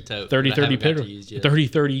turkey tote.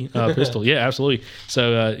 30-30 pistol. Yeah, absolutely.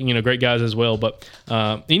 So, great guys as well. But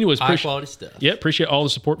anyways, High quality stuff. Yeah, appreciate all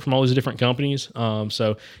the support from all these different companies.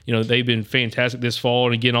 So, they've been fantastic this fall.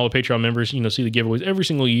 And again, all the Patreon members, see the giveaways every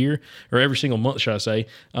single year, or every single month, should I say.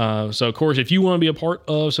 So, of course, if you want to be a part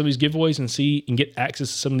of some of these giveaways and see and get access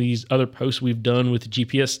to some of these other posts we've done with the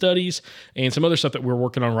GPS studies and some other stuff that we're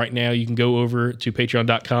working on right now, you can go over to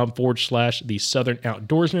patreon.com/the Southern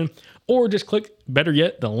Outdoorsman, or just click, better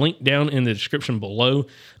yet, the link down in the description below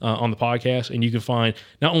on the podcast, and you can find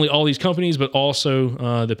not only all these companies, but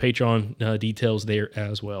also the Patreon details there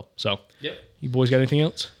as well. So, You boys got anything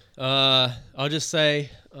else? I'll just say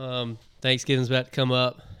Thanksgiving's about to come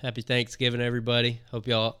up. Happy Thanksgiving, everybody. Hope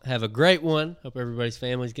y'all have a great one. Hope everybody's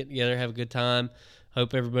families get together, have a good time.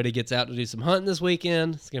 Hope everybody gets out to do some hunting this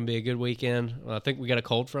weekend. It's going to be a good weekend. I think we got a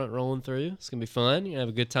cold front rolling through. It's going to be fun. You have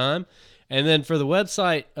a good time. And then for the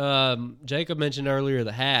website, Jacob mentioned earlier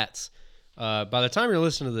the hats. By the time you're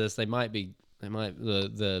listening to this, the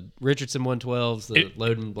Richardson 112s, the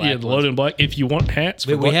Loden Black. Yeah, the Loden Black. If you want hats,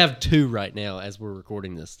 we have 2 right now as we're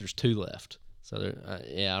recording this. There's 2 left. So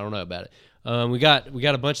I don't know about it. We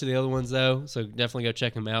got a bunch of the other ones though, so definitely go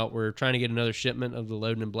check them out. We're trying to get another shipment of the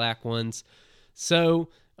Loden Black ones. So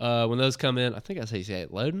when those come in, I think I say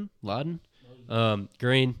it, Loden,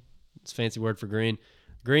 green. It's a fancy word for green.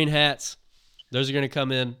 Green hats. Those are going to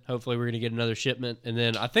come in. Hopefully, we're going to get another shipment. And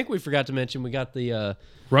then I think we forgot to mention we got the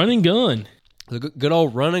Run and Gun, the good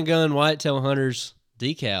old Run and Gun Whitetail Hunters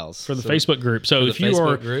decals for the Facebook group. So if you're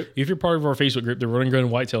part of our Facebook group, the Run and Gun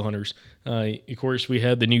Whitetail Hunters, of course, we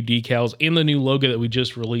had the new decals and the new logo that we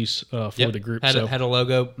just released for the group. Had a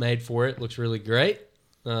logo made for it. Looks really great.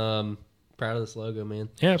 Proud of this logo, man.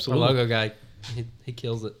 Yeah, absolutely. Our logo guy, he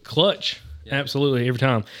kills it. Clutch. Yeah. Absolutely, every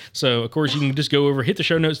time. So, of course, you can just go over, hit the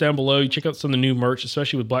show notes down below. You check out some of the new merch,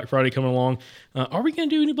 especially with Black Friday coming along. Are we going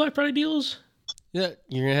to do any Black Friday deals? Yeah,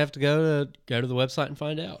 you're going to have to go to the website and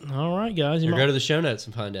find out. All right, guys. Or go to the show notes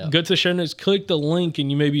and find out. Go to the show notes, click the link, and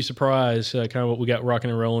you may be surprised kind of what we got rocking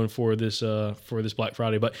and rolling for this Black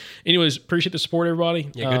Friday. But anyways, appreciate the support, everybody.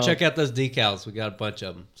 Yeah, go check out those decals. We got a bunch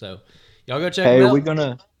of them. So, y'all go check them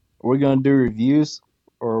out. We're gonna do reviews,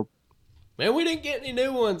 or man, we didn't get any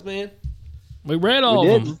new ones, man. We read all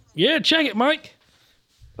of them. Yeah, check it, Mike.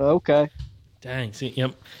 Okay. Dang. See,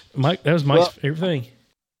 yep. Mike, that was Mike's favorite thing.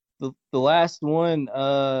 The last one,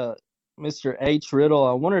 Mr. H. Riddle.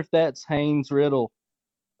 I wonder if that's Haynes Riddle.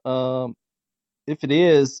 If it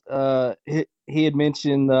is, he had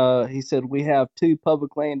mentioned, he said, we have 2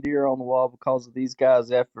 public land deer on the wall because of these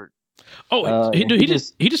guys' effort. Oh, he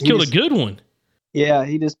just killed a good one. Yeah,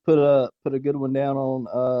 he just put a good one down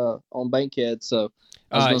on Bankhead. So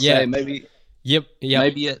I was gonna say maybe. Yep.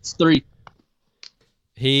 Maybe it's 3.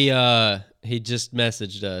 He just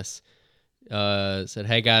messaged us. Said,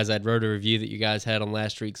 hey guys, I'd wrote a review that you guys had on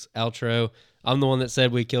last week's outro. I'm the one that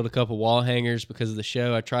said we killed a couple wall hangers because of the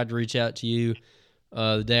show. I tried to reach out to you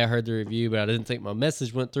the day I heard the review, but I didn't think my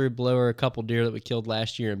message went through. Below are a couple deer that we killed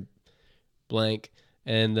last year in blank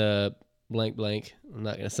and blank. I'm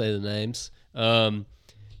not going to say the names.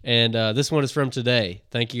 And this one is from today.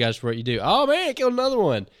 Thank you guys for what you do. Oh man, I killed another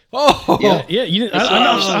one. Oh yeah. You didn't, I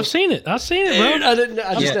know. I've seen it. I've seen it, bro. Dude, I didn't.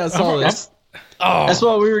 I just now saw this. That's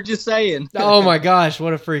what we were just saying. Oh my gosh,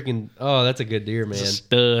 what a freaking! Oh, that's a good deer, man.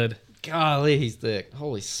 Stud. Golly, he's thick.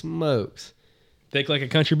 Holy smokes. Thick like a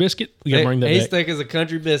country biscuit. We gotta bring that He's back. thick as a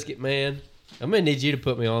country biscuit, man. I'm gonna need you to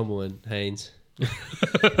put me on one, Haynes.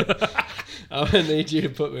 I'm gonna need you to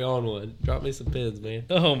put me on one. Drop me some pins, man.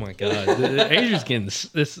 Oh my god, Adrian's getting this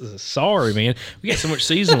is sorry, man. We got so much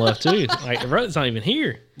season left too. Like the brother's not even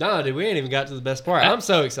here. No, dude, we ain't even got to the best part. I'm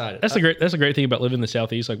so excited. That's a great thing about living in the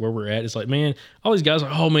Southeast, like where we're at. It's like, man, all these guys are.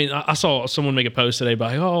 Oh man, I saw someone make a post today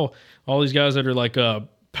about all these guys that are like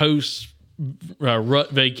post rut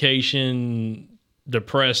vacation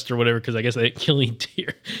depressed or whatever because I guess they didn't kill any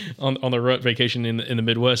deer on the rut vacation in the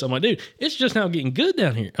Midwest. I'm like, dude, it's just now getting good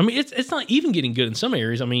down here. I mean, it's not even getting good in some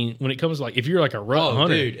areas. I mean, when it comes to like if you're like a rut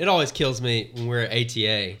hunter, dude, it always kills me when we're at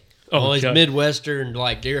ATA. Oh, All these God. Midwestern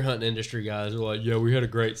like deer hunting industry guys are like, yeah, we had a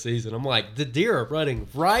great season. I'm like, the deer are running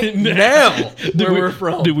right now where we're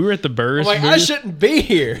from. Dude, we were at the Burris. I'm like, I shouldn't be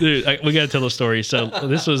here. Dude, we got to tell the story. So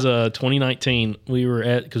this was 2019. We were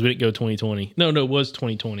at because we didn't go 2020. No, it was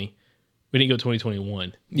 2020. We didn't go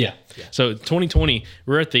 2021. Yeah. So 2020,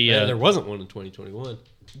 we're at the Yeah, there wasn't one in 2021.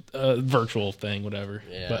 virtual thing, whatever.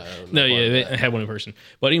 Yeah, But, I don't no, know yeah, about they had one in person.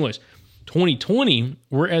 But anyways, 2020,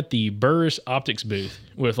 we're at the Burris Optics booth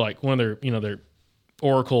with like one of their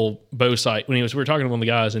Oracle bow sight. When we were talking to one of the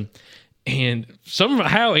guys and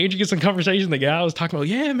somehow Andrew gets in conversation. The guy was talking about,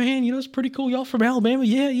 yeah, man, it's pretty cool. Y'all from Alabama,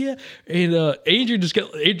 yeah. And Andrew just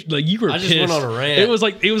got like you were. I just pissed. went on a rant. It was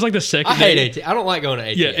like the second. I day. hate ATA. I don't like going to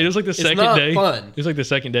ATA. Yeah, it was like the second not day. Fun. It was like the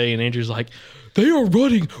second day, and Andrew's like, they are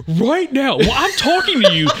running right now. Well, I'm talking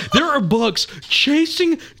to you. There are bucks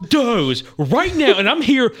chasing does right now, and I'm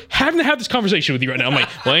here having to have this conversation with you right now. I'm like,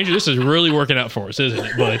 well, Andrew, this is really working out for us, isn't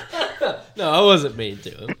it, bud? No, I wasn't mean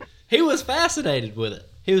to him. He was fascinated with it.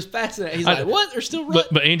 He was fascinated. He's like, what? They're still running?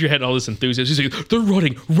 But Andrew had all this enthusiasm. He's like, they're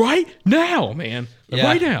running right now, man. Yeah,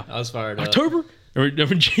 right now. I was fired up. October or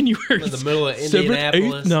January. In the middle of 7th,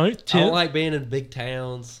 Indianapolis. 8th, 9th, I 10th. don't like being in big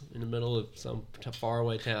towns in the middle of some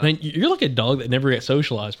faraway town. Man, you're like a dog that never got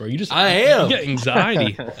socialized, bro. I am. You got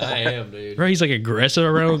anxiety. I am, dude. Right? He's like aggressive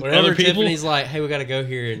around Whenever other people. Tiffany's like, hey, we got to go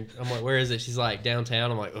here. And I'm like, where is it? She's like,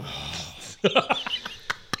 downtown. I'm like, oh.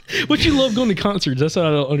 But you love going to concerts. That's what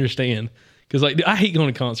I don't understand. Because like I hate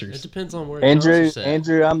going to It concerts. depends on where Andrew,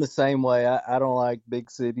 I'm the same way. I don't like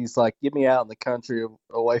big cities. Like, get me out in the country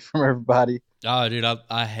away from everybody. Oh, dude,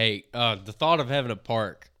 I hate the thought of having a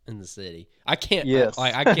park in the city. I can't. Yes.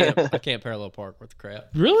 I can't parallel park with the crap.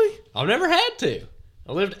 Really? I've never had to.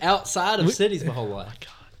 I lived outside of cities my whole life.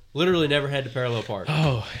 Literally never had to parallel park.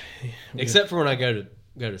 Oh, Except for when I go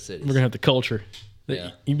to cities. we're gonna have the culture.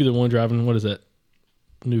 Yeah. You be the one driving. What is that?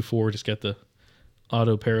 New Ford just got the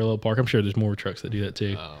auto parallel park. I'm sure there's more trucks that do that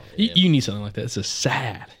too. Oh, yeah. You need something like that. It's just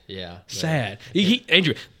sad. Yeah. Sad.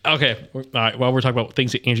 Andrew. Okay. All right. While we're talking about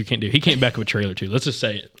things that Andrew can't do, he can't back up a trailer too. Let's just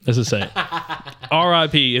say it.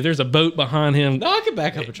 R.I.P. If there's a boat behind him, No, I can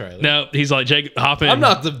back up a trailer. no, he's like, Jake, hop in. I'm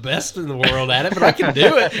not the best in the world at it, but I can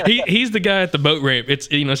do it. He's the guy at the boat ramp.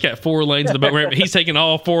 It's got 4 lanes of the boat ramp. He's taking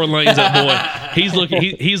all 4 lanes up, boy. He's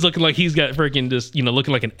looking like he's got freaking just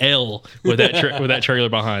looking like an L with that trailer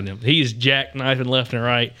behind him. He's jackknifing left and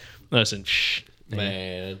right. Listen,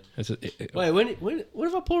 Man. Wait, Wait, when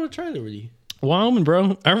have I pulled a trailer with you? Wyoming,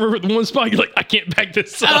 bro. I remember the one spot you're like, I can't back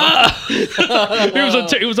this up.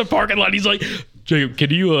 It was a parking lot. He's like, Jacob,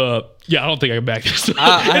 can you? Yeah, I don't think I can back this up.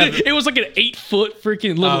 It was like an 8-foot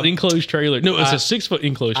freaking little enclosed trailer. No, it's a 6-foot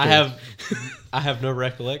enclosed trailer. I have no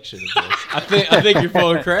recollection of this. I think you're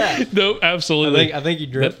full of crap. No, absolutely. I think you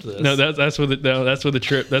dripped this. No, that's where the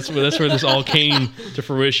trip. That's where this all came to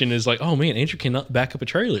fruition. Is like, oh man, Andrew cannot back up a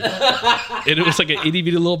trailer, and it was like an itty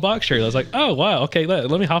bitty little box trailer. I was like, oh wow, okay,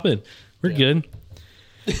 let me hop in. We're good.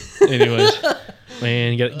 Anyways,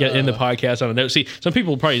 man, you got to end the podcast on a note. See, some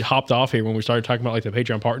people probably hopped off here when we started talking about like the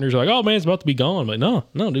Patreon partners. They're like, oh man, it's about to be gone. But no,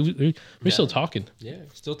 dude, we're still talking. Yeah,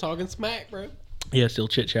 still talking smack, bro. Yeah, still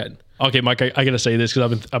chit chatting. Okay, Mike, I got to say this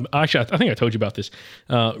because I think I told you about this.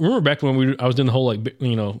 Remember back when I was doing the whole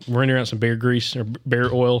running around some bear grease or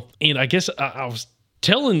bear oil, and I guess I was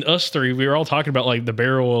telling us three, we were all talking about like the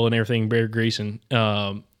bear oil and everything, bear grease, and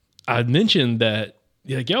I mentioned that.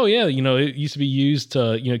 Like, oh yeah, it used to be used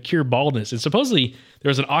to cure baldness, and supposedly there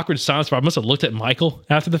was an awkward silence. But I must have looked at Michael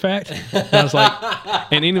after the fact. And I was like,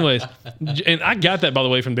 and anyways, and I got that by the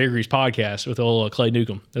way from Bear Grease podcast with old Clay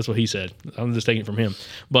Newcomb. That's what he said. I'm just taking it from him.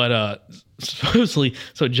 But supposedly,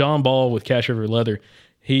 so John Ball with Cash River Leather,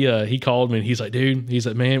 he called me and he's like, dude, he's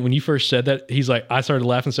like, man, when you first said that, he's like, I started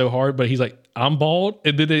laughing so hard, but he's like, I'm bald,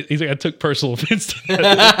 and then he's like, I took personal offense to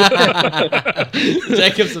that.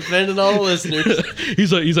 Jacob's offending all the listeners.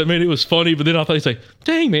 He's like, man, it was funny, but then I thought he's like,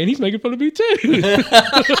 dang, man, he's making fun of me too.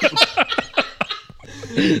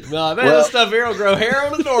 No, man, this stuff here will grow hair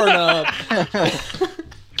on the doorknob.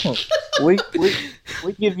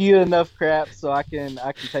 we give you enough crap so I can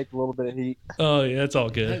take a little bit of heat. Oh yeah, it's all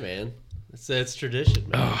Hey, good. man, it's tradition,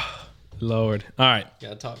 man. Oh, Lord. All right,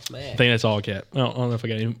 Gotta talk I smack. think that's all, Cat. I don't know if I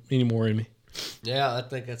got any more in me. Yeah, I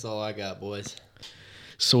think that's all I got, boys.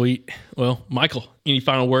 Sweet. Well, Michael, any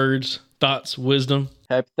final words, thoughts, wisdom?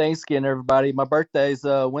 Happy Thanksgiving, everybody. My birthday's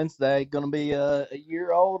Wednesday. Gonna be a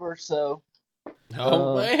year old or so.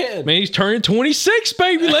 Oh, man. Man, he's turning 26,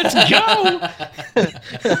 baby. Let's go.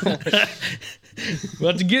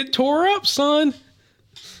 About to get tore up, son.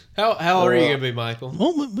 How old are you gonna be, Michael?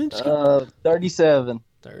 Oh, 37.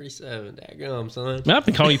 37. Daggum, son. I've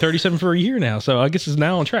been calling you 37 for a year now, so I guess it's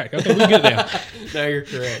now on track. Okay, we're good now. No, you're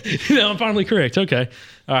correct. No, I'm finally correct. Okay.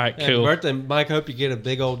 All right, Happy cool. birthday, Mike. Hope you get a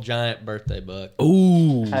big old giant birthday buck.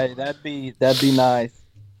 Ooh. Hey, that'd be nice.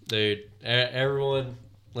 Dude, everyone,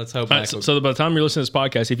 let's hope All right, Michael. so by the time you're listening to this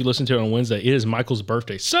podcast, if you listen to it on Wednesday, it is Michael's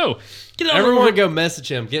birthday. So get on everyone over. go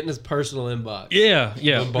message him. Get in his personal inbox. Yeah.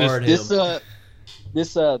 Bombard him.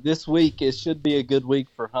 This week it should be a good week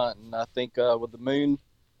for hunting. I think with the moon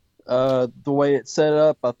the way it's set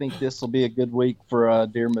up, I think this will be a good week for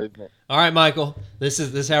deer movement. All right, Michael. This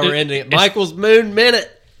is how we're ending it. Michael's Moon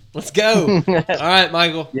Minute. Let's go. All right,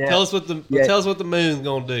 Michael. Yeah. Tell us what the moon's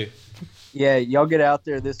gonna do. Yeah, y'all get out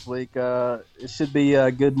there this week. It should be a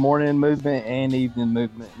good morning movement and evening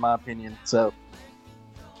movement, in my opinion. So,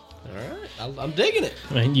 All right, I'm digging it.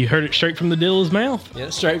 Man, you heard it straight from the dealer's mouth.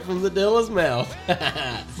 Yeah, straight from the Dilla's mouth.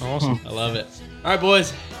 Awesome. I love it. All right,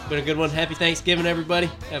 boys. Been a good one. Happy Thanksgiving, everybody.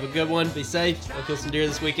 Have a good one. Be safe. Go kill some deer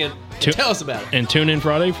this weekend. Tell us about it. And tune in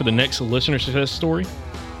Friday for the next listener success story Yes,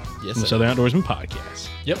 from the sir. Southern Outdoorsman Podcast.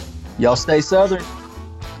 Yep. y'all stay southern.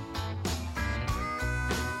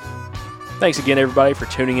 Thanks again, everybody, for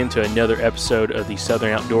tuning in to another episode of the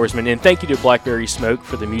Southern Outdoorsman. And thank you to Blackberry Smoke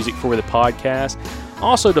for the music for the podcast.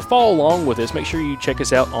 Also, to follow along with us, make sure you check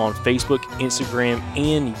us out on Facebook, Instagram,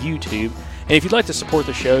 and YouTube. And if you'd like to support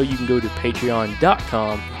the show, you can go to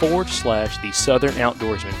patreon.com/The Southern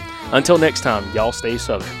Outdoorsman. Until next time, y'all stay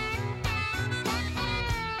Southern.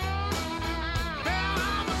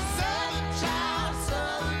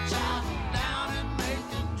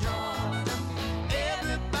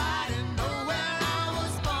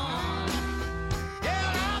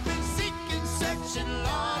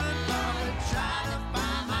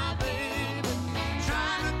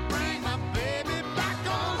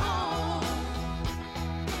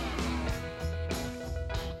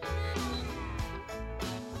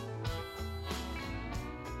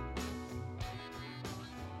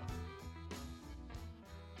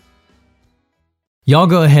 Y'all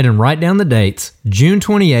go ahead and write down the dates, June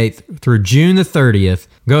 28th through June the 30th.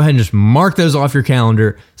 Go ahead and just mark those off your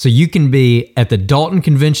calendar so you can be at the Dalton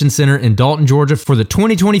Convention Center in Dalton, Georgia for the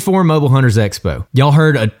 2024 Mobile Hunters Expo. Y'all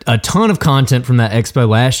heard a ton of content from that expo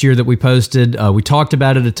last year that we posted. We talked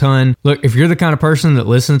about it a ton. Look, if you're the kind of person that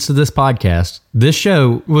listens to this podcast, this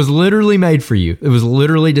show was literally made for you. It was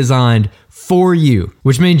literally designed for you,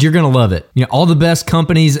 which means you're going to love it. You know, all the best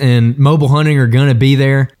companies in mobile hunting are going to be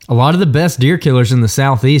there. A lot of the best deer killers in the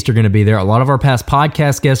Southeast are going to be there. A lot of our past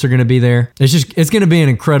podcast guests are going to be there. It's going to be an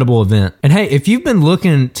incredible event. And hey, if you've been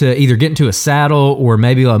looking to either get into a saddle or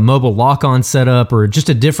maybe a mobile lock-on setup or just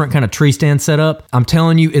a different kind of tree stand setup, I'm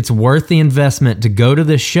telling you, it's worth the investment to go to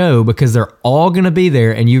this show because they're all going to be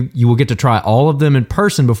there and you will get to try all of them in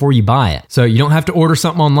person before you buy it. So you don't have to order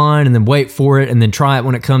something online and then wait for it and then try it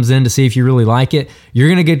when it comes in to see if you really like it. You're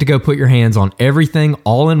going to get to go put your hands on everything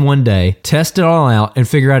all in one day, test it all out, and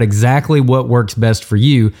figure out exactly what works best for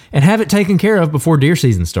you and have it taken care of before deer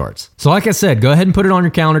season starts. So like I said, go ahead and put it on your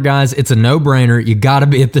calendar, guys. It's a no-brainer. You got to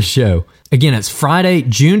be at the show. Again, it's Friday,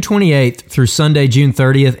 June 28th through Sunday, June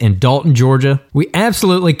 30th in Dalton, Georgia. We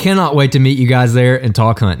absolutely cannot wait to meet you guys there and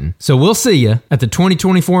talk hunting. So we'll see you at the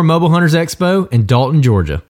 2024 Mobile Hunters Expo in Dalton, Georgia.